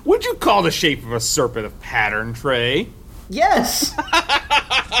mean, would you call the shape of a serpent a pattern, Trey? Yes!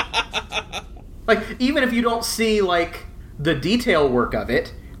 Like, even if you don't see, like, the detail work of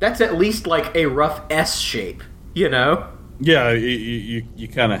it, that's at least, like, a rough S shape, you know? Yeah, you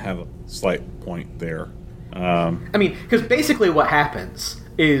kind of have a slight point there. I mean, because basically what happens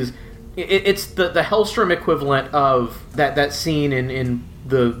is it's the Hellstrom equivalent of that scene in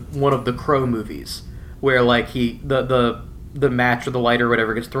the one of the Crow movies where like the match or the lighter or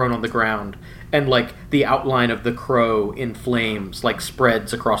whatever gets thrown on the ground and like the outline of the crow in flames like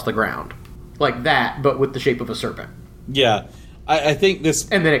spreads across the ground like that, but with the shape of a serpent. Yeah. I think this,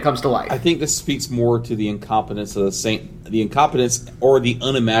 and then it comes to life. I think this speaks more to the incompetence of the incompetence or the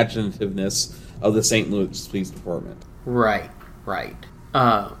unimaginativeness of the St. Louis Police Department. Right.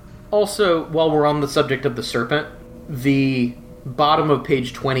 Also, while we're on the subject of the serpent, the bottom of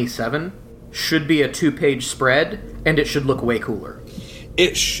page 27 should be a 2-page spread, and it should look way cooler.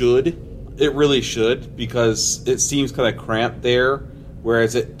 It should. It really should, because it seems kind of cramped there,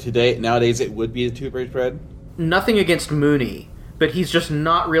 whereas nowadays it would be a 2-page spread. Nothing against Mooney, but he's just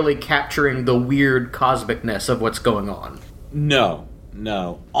not really capturing the weird cosmicness of what's going on. No.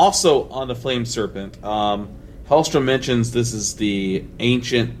 Also, on the Flame Serpent, Hellstrom mentions this is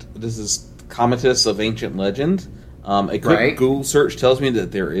Comatus of ancient legend. A quick Google search tells me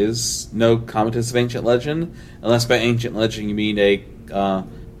that there is no Comatus of ancient legend, unless by ancient legend you mean a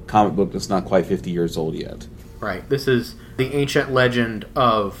comic book that's not quite 50 years old yet. Right. This is the ancient legend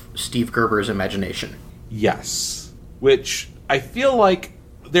of Steve Gerber's imagination. Yes. Which I feel like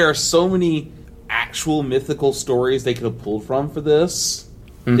there are so many actual mythical stories they could have pulled from for this.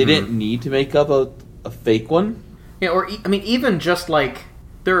 Mm-hmm. They didn't need to make up a fake one. Yeah, or, I mean, even just, like,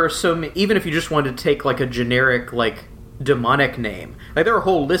 there are so many... Even if you just wanted to take, like, a generic, like, demonic name. Like, there are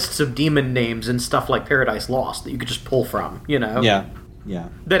whole lists of demon names and stuff like Paradise Lost that you could just pull from, you know? Yeah.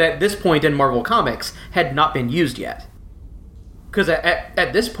 That at this point in Marvel Comics had not been used yet. Because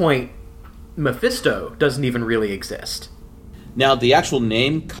at this point, Mephisto doesn't even really exist. Now, the actual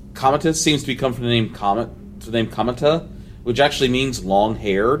name Cometus seems to come from the name Cometa, which actually means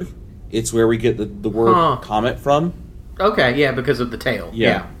long-haired. It's where we get the word comet from. Okay, yeah, because of the tail.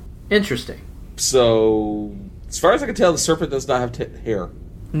 Yeah. Interesting. So, as far as I can tell, the serpent does not have hair.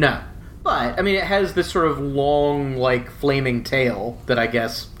 No. But, I mean, it has this sort of long, like, flaming tail that I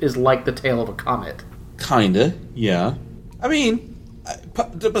guess is like the tail of a comet. Kinda, yeah. I mean,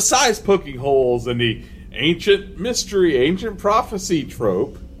 besides poking holes in the ancient mystery, ancient prophecy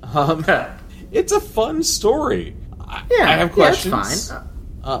trope, it's a fun story. I have questions. Yeah, it's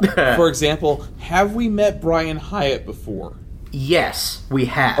fine. For example, have we met Brian Hyatt before? Yes, we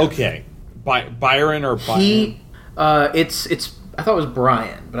have. Okay. Byron or Byron? I thought it was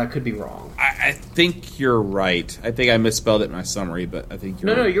Brian, but I could be wrong. I think you're right. I think I misspelled it in my summary, but I think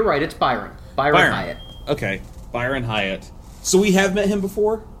you're right. No, you're right. It's Byron. Byron Hyatt. Okay. Byron Hyatt. So we have met him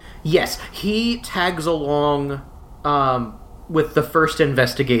before? Yes. He tags along with the first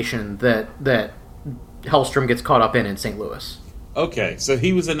investigation that Hellstrom gets caught up in St. Louis. Okay, so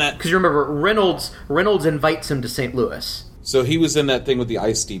he was in that... Because you remember, Reynolds invites him to St. Louis. So he was in that thing with the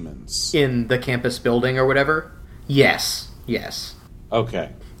ice demons. In the campus building or whatever? Yes.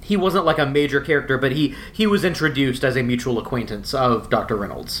 Okay. He wasn't like a major character, but he was introduced as a mutual acquaintance of Dr.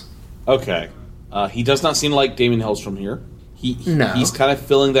 Reynolds. Okay. He does not seem like Damon Hellstrom here. No. He's kind of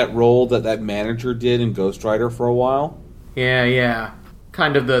filling that role that manager did in Ghost Rider for a while. Yeah.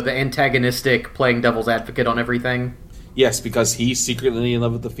 Kind of the antagonistic, playing devil's advocate on everything. Yes, because he's secretly in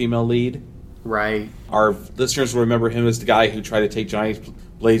love with the female lead. Right. Our listeners will remember him as the guy who tried to take Johnny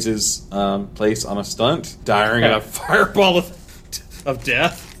Blaze's place on a stunt, dying in a fireball of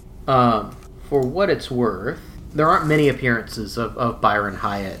death. For what it's worth, there aren't many appearances of Byron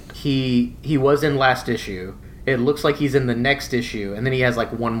Hyatt. He was in last issue. It looks like he's in the next issue, and then he has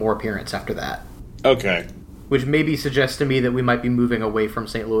like one more appearance after that. Okay. Which maybe suggests to me that we might be moving away from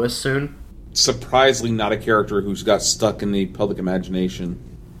St. Louis soon. Surprisingly not a character who's got stuck in the public imagination.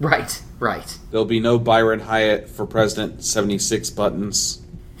 Right. There'll be no Byron Hyatt for President 76 buttons.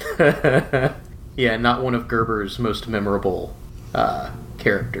 Yeah, not one of Gerber's most memorable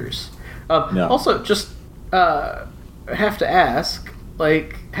characters. No. Also, just have to ask,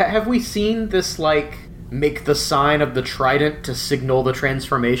 like, have we seen this, like, make the sign of the trident to signal the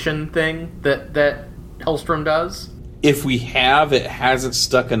transformation thing that Hellstrom does? If we have, it hasn't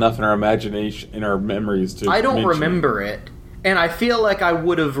stuck enough in our imagination, in our memories to I don't mention remember it. And I feel like I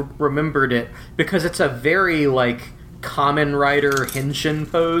would have remembered it because it's a very, like, Kamen Rider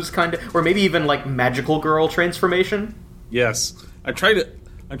Henshin pose, kind of, or maybe even, like, Magical Girl transformation. Yes. I'm trying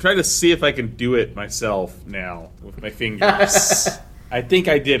to see if I can do it myself now with my fingers. I think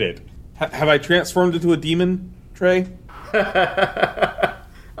I did it. Have I transformed into a demon, Trey?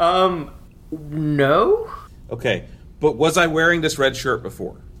 No? Okay. But was I wearing this red shirt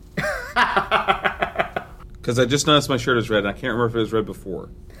before? Because I just noticed my shirt is red, and I can't remember if it was red before.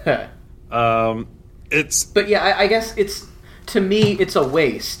 But yeah, I guess it's... To me, it's a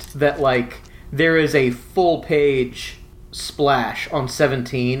waste that, like, there is a full-page splash on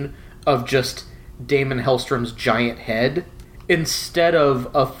 17 of just Damon Hellstrom's giant head instead of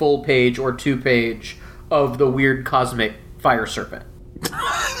a full-page or two-page of the weird cosmic fire serpent.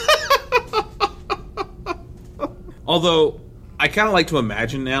 Although, I kind of like to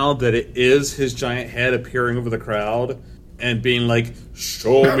imagine now that it is his giant head appearing over the crowd and being like,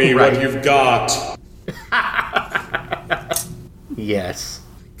 show me Right. what you've got. Yes.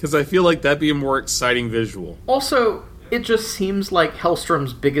 Because I feel like that'd be a more exciting visual. Also, it just seems like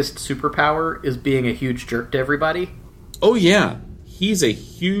Hellstrom's biggest superpower is being a huge jerk to everybody. Oh yeah, he's a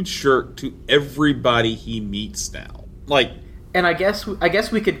huge jerk to everybody he meets now. Like, And I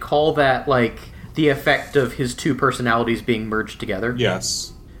guess we could call that, like, the effect of his two personalities being merged together.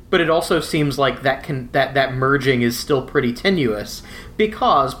 yes. But it also seems like that merging is still pretty tenuous,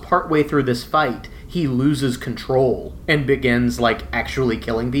 because partway through this fight, he loses control and begins, like, actually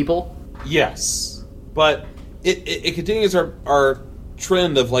killing people. Yes. But it continues our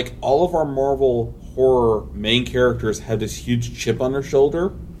trend of, like, all of our Marvel horror main characters have this huge chip on their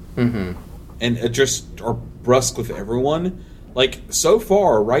shoulder. and just are brusque with everyone. Like, so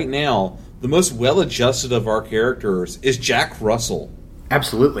far, right now, the most well-adjusted of our characters is Jack Russell.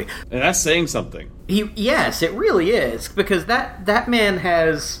 Absolutely. And that's saying something. Yes, it really is, because that man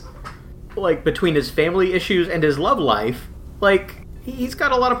has, like, between his family issues and his love life, like, he's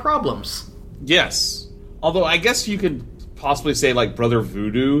got a lot of problems. Yes. Although I guess you could possibly say, like, Brother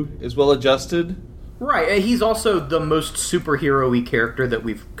Voodoo is well-adjusted. Right, he's also the most superhero-y character that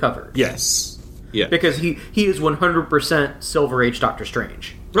we've covered. Yes. Yeah. Because he is 100% Silver Age Doctor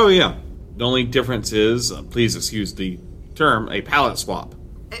Strange. Oh, yeah. The only difference is, please excuse the term, a palette swap.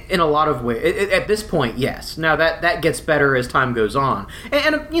 In a lot of ways. At this point, yes. Now, that gets better as time goes on.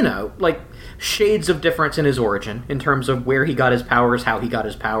 And, you know, like, shades of difference in his origin, in terms of where he got his powers, how he got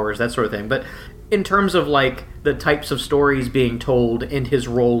his powers, that sort of thing. But in terms of, like, the types of stories being told and his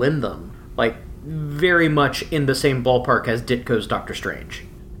role in them, like, very much in the same ballpark as Ditko's Doctor Strange.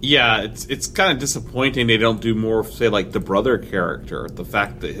 Yeah, it's kind of disappointing they don't do more, say, like, the brother character. The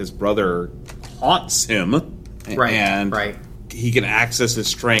fact that his brother haunts him. Right, and right. He can access his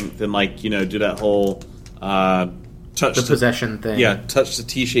strength and, like, you know, do that whole touch the possession thing. Yeah, touch the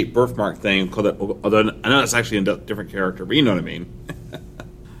T-shaped birthmark thing. Although I know it's actually a different character, but you know what I mean.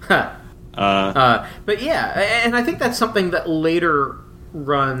 But yeah, and I think that's something that later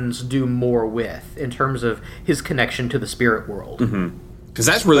runs do more with, in terms of his connection to the spirit world. Because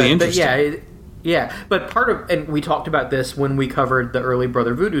that's really interesting. But yeah, but part of, and we talked about this when we covered the early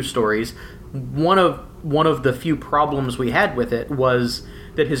Brother Voodoo stories, one of the few problems we had with it was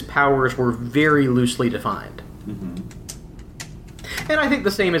that his powers were very loosely defined. And I think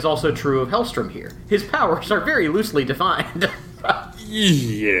the same is also true of Hellstrom here. His powers are very loosely defined.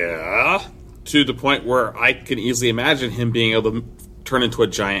 Yeah. To the point where I can easily imagine him being able to turn into a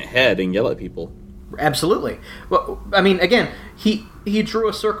giant head and yell at people. Absolutely. Well, I mean, again, he drew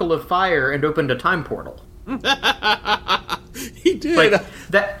a circle of fire and opened a time portal. He did. Like,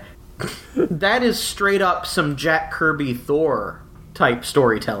 that is straight up some Jack Kirby Thor type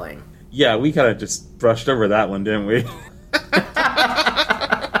storytelling. Yeah, we kind of just brushed over that one, didn't we?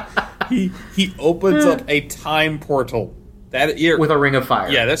 He opens up a time portal. With a ring of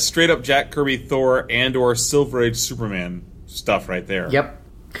fire. Yeah, that's straight up Jack Kirby Thor and or Silver Age Superman stuff right there. Yep.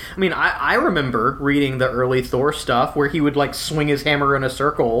 I mean, I remember reading the early Thor stuff where he would, like, swing his hammer in a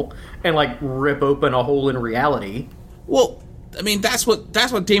circle and, like, rip open a hole in reality. Well, I mean, that's what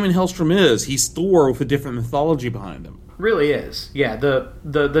Damon Hellstrom is. He's Thor with a different mythology behind him. Really is. Yeah,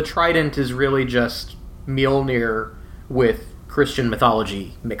 the trident is really just Mjolnir with Christian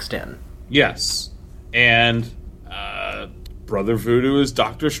mythology mixed in. Yes. And Brother Voodoo is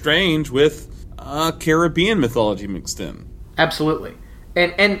Doctor Strange with Caribbean mythology mixed in. Absolutely.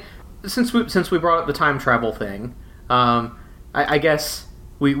 And since we brought up the time travel thing, I guess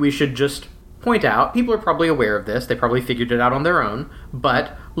we should just point out, people are probably aware of this, they probably figured it out on their own,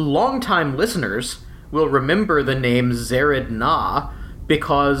 but longtime listeners will remember the name Zered Na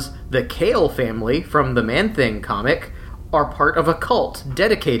because the Kale family from the Man-Thing comic are part of a cult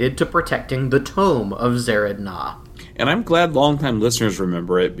dedicated to protecting the tome of Zered Na. And I'm glad longtime listeners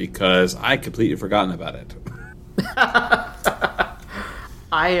remember it because I completely forgotten about it.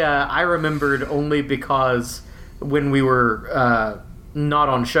 I remembered only because when we were not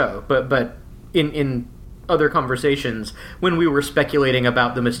on show, but in other conversations, when we were speculating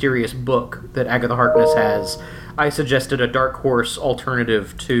about the mysterious book that Agatha Harkness has, I suggested a Dark Horse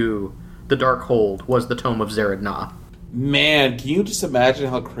alternative to the Darkhold was the Tome of Zered Na. Man, can you just imagine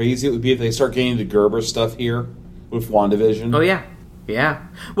how crazy it would be if they start getting into Gerber stuff here with WandaVision? Oh, yeah. Yeah.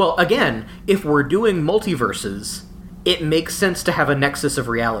 Well, again, if we're doing multiverses, it makes sense to have a nexus of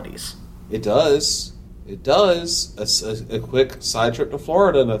realities. It does. It does. A quick side trip to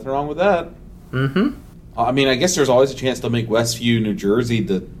Florida, nothing wrong with that. Mm-hmm. I mean, I guess there's always a chance they'll make Westview, New Jersey,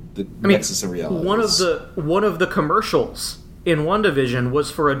 the nexus of realities. One of the commercials in WandaVision was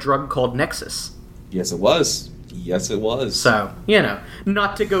for a drug called Nexus. Yes, it was. Yes, it was. So,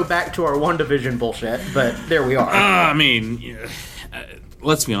 not to go back to our WandaVision bullshit, but there we are. I mean,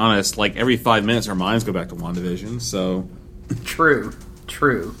 let's be honest, like every 5 minutes our minds go back to WandaVision, so... True.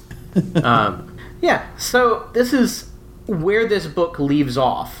 Yeah, so this is where this book leaves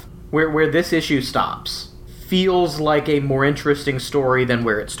off, where this issue stops. Feels like a more interesting story than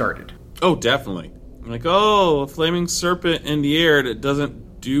where it started. Oh, definitely. Like, a flaming serpent in the air that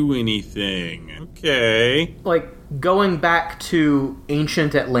doesn't do anything. Okay. Like, going back to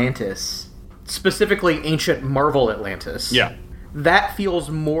ancient Atlantis, specifically ancient Marvel Atlantis. Yeah. That feels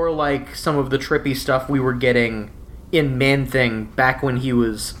more like some of the trippy stuff we were getting in Man-Thing back when he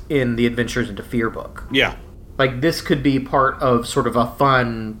was in the Adventures into Fear book. Yeah. Like, this could be part of sort of a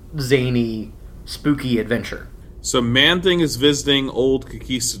fun, zany, spooky adventure. So Man-Thing is visiting old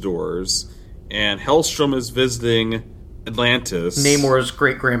conquistadors, and Hellstrom is visiting Atlantis. Namor's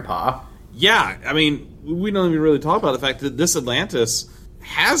great-grandpa. Yeah, I mean, we don't even really talk about the fact that this Atlantis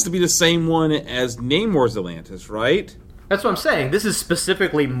has to be the same one as Namor's Atlantis, right? That's what I'm saying. This is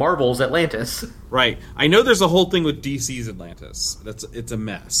specifically Marvel's Atlantis. Right. I know there's a whole thing with DC's Atlantis. It's a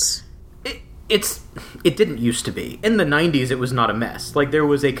mess. It didn't used to be. In the 90s, it was not a mess. Like, there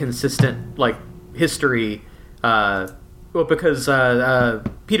was a consistent, like, history, because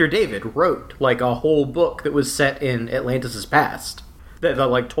Peter David wrote, like, a whole book that was set in Atlantis' past, that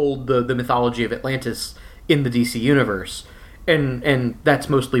like, told the mythology of Atlantis in the DC universe. And that's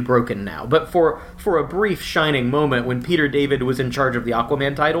mostly broken now. But for a brief shining moment when Peter David was in charge of the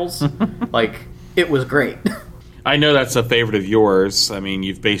Aquaman titles, like, it was great. I know that's a favorite of yours. I mean,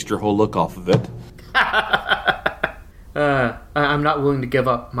 you've based your whole look off of it. I'm not willing to give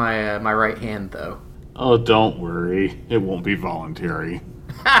up my right hand, though. Oh, don't worry. It won't be voluntary.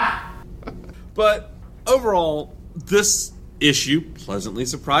 But overall, this issue pleasantly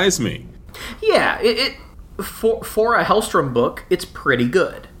surprised me. Yeah, for a Hellstrom book, it's pretty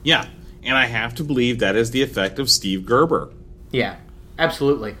good. Yeah, and I have to believe that is the effect of Steve Gerber. Yeah,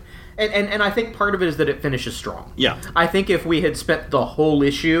 absolutely. And I think part of it is that it finishes strong. Yeah. I think if we had spent the whole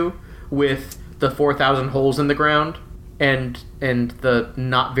issue with the 4,000 holes in the ground and the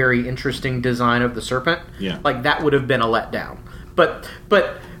not very interesting design of the serpent, like, that would have been a letdown. But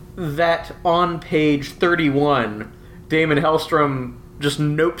that on page 31, Damon Hellstrom just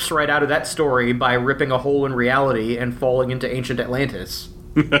nopes right out of that story by ripping a hole in reality and falling into ancient Atlantis.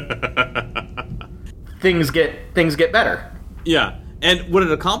 Things get better. Yeah. And what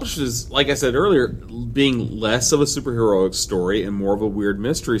it accomplishes, like I said earlier, being less of a superheroic story and more of a weird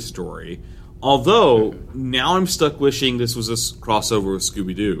mystery story. Although, now I'm stuck wishing this was a crossover with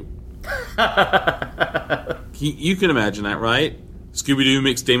Scooby-Doo. You can imagine that, right? Scooby-Doo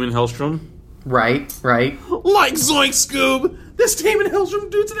makes Damon Hellstrom? Right. Like Zoink Scoob! This Damon Hellstrom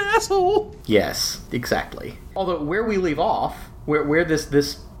dude's an asshole! Yes, exactly. Although, where we leave off, where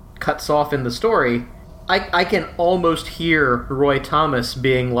this cuts off in the story, I can almost hear Roy Thomas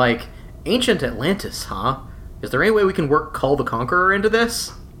being like, Ancient Atlantis, huh? Is there any way we can work Kull the Conqueror into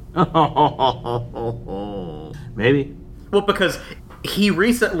this? Maybe. Well, because he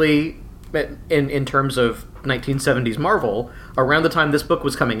recently, in terms of 1970s Marvel, around the time this book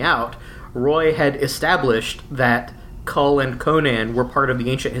was coming out, Roy had established that Kull and Conan were part of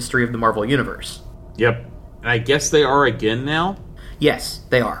the ancient history of the Marvel Universe. Yep. And I guess they are again now? Yes,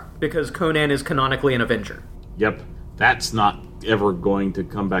 they are. Because Conan is canonically an Avenger. Yep. That's not ever going to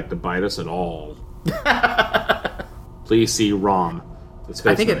come back to bite us at all. Please see Rom.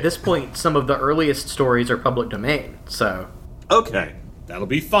 I think at this point, some of the earliest stories are public domain, so... Okay. That'll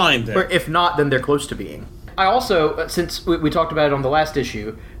be fine then. Or if not, then they're close to being. I also, since we talked about it on the last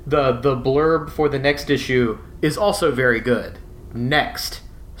issue, the blurb for the next issue is also very good. Next,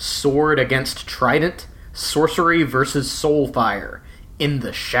 Sword against Trident, Sorcery versus Soulfire, in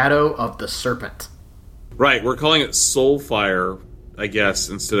the Shadow of the Serpent. Right, we're calling it Soulfire, I guess,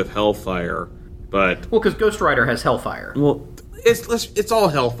 instead of Hellfire, but... Well, because Ghost Rider has Hellfire. Well, it's all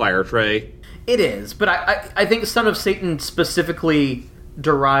Hellfire, Trey. It is, but I think Son of Satan specifically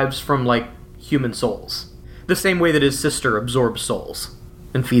derives from, like, human souls. The same way that his sister absorbs souls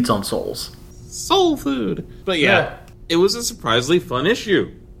and feeds on souls. Soul food. But yeah, it was a surprisingly fun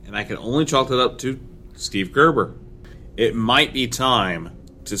issue, and I can only chalk it up to Steve Gerber. It might be time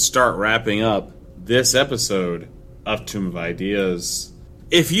to start wrapping up this episode of Tomb of Ideas.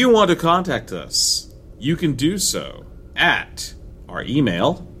 If you want to contact us, you can do so at our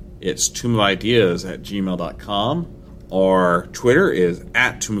email. It's tombofideas@gmail.com. Our Twitter is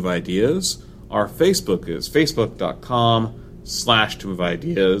 @tombofideas. Our Facebook is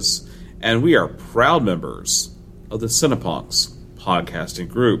facebook.com/tombofideas. And we are proud members of the Cinepunks podcasting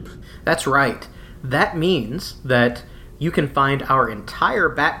group. That's right. That means that you can find our entire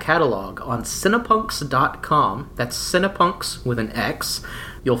back catalog on cinepunks.com. That's Cinepunks with an X.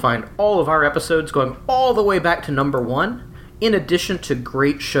 You'll find all of our episodes going all the way back to number 1, in addition to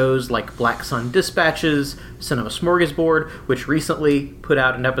great shows like Black Sun Dispatches, Cinema Smorgasbord, which recently put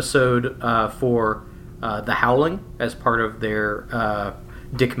out an episode for The Howling as part of their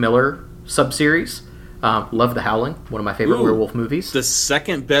Dick Miller subseries. Love The Howling, one of my favorite werewolf movies. The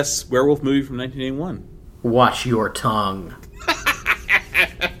second best werewolf movie from 1981. Watch your tongue.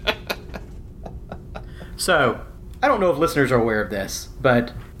 So, I don't know if listeners are aware of this,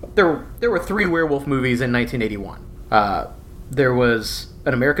 but there were 3 werewolf movies in 1981. There was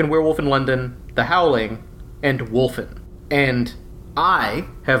An American Werewolf in London, The Howling, and Wolfen. And I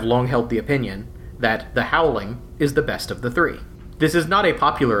have long held the opinion that The Howling is the best of the three. This is not a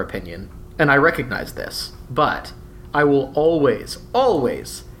popular opinion, and I recognize this, but I will always,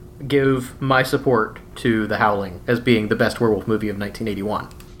 always give my support to The Howling as being the best werewolf movie of 1981.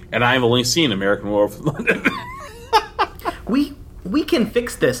 And I've only seen American Werewolf in London. We can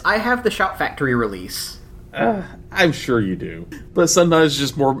fix this. I have the Shout Factory release. I'm sure you do. But sometimes it's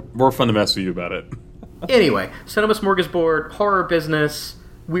just more fun to mess with you about it. Anyway, Cinema Smorgasbord, Horror Business,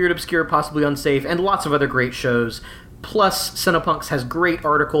 Weird, Obscure, Possibly Unsafe, and lots of other great shows. Plus, Cinepunks has great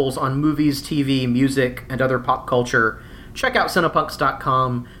articles on movies, TV, music, and other pop culture. Check out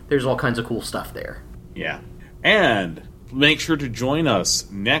Cinepunks.com. There's all kinds of cool stuff there. Yeah. And make sure to join us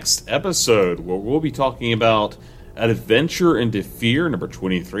next episode, where we'll be talking about An Adventure into Fear, number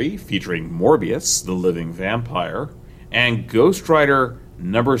 23, featuring Morbius, the living vampire, and Ghost Rider,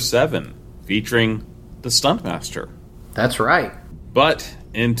 number 7, featuring the Stuntmaster. That's right. But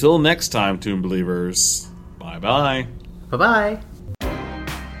until next time, Tomb Believers, bye-bye. Bye-bye.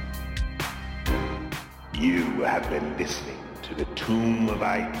 You have been listening to the Tomb of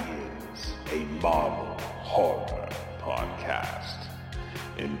Ideas, a Marvel horror podcast.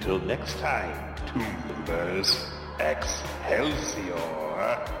 Until next time, Tomb Believers, Excelsior!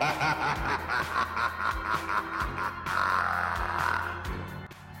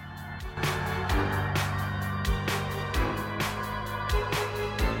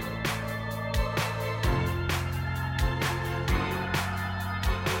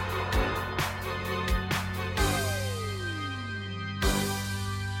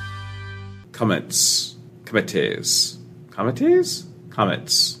 Comments. Comments. Comments?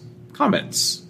 Comments. Comments.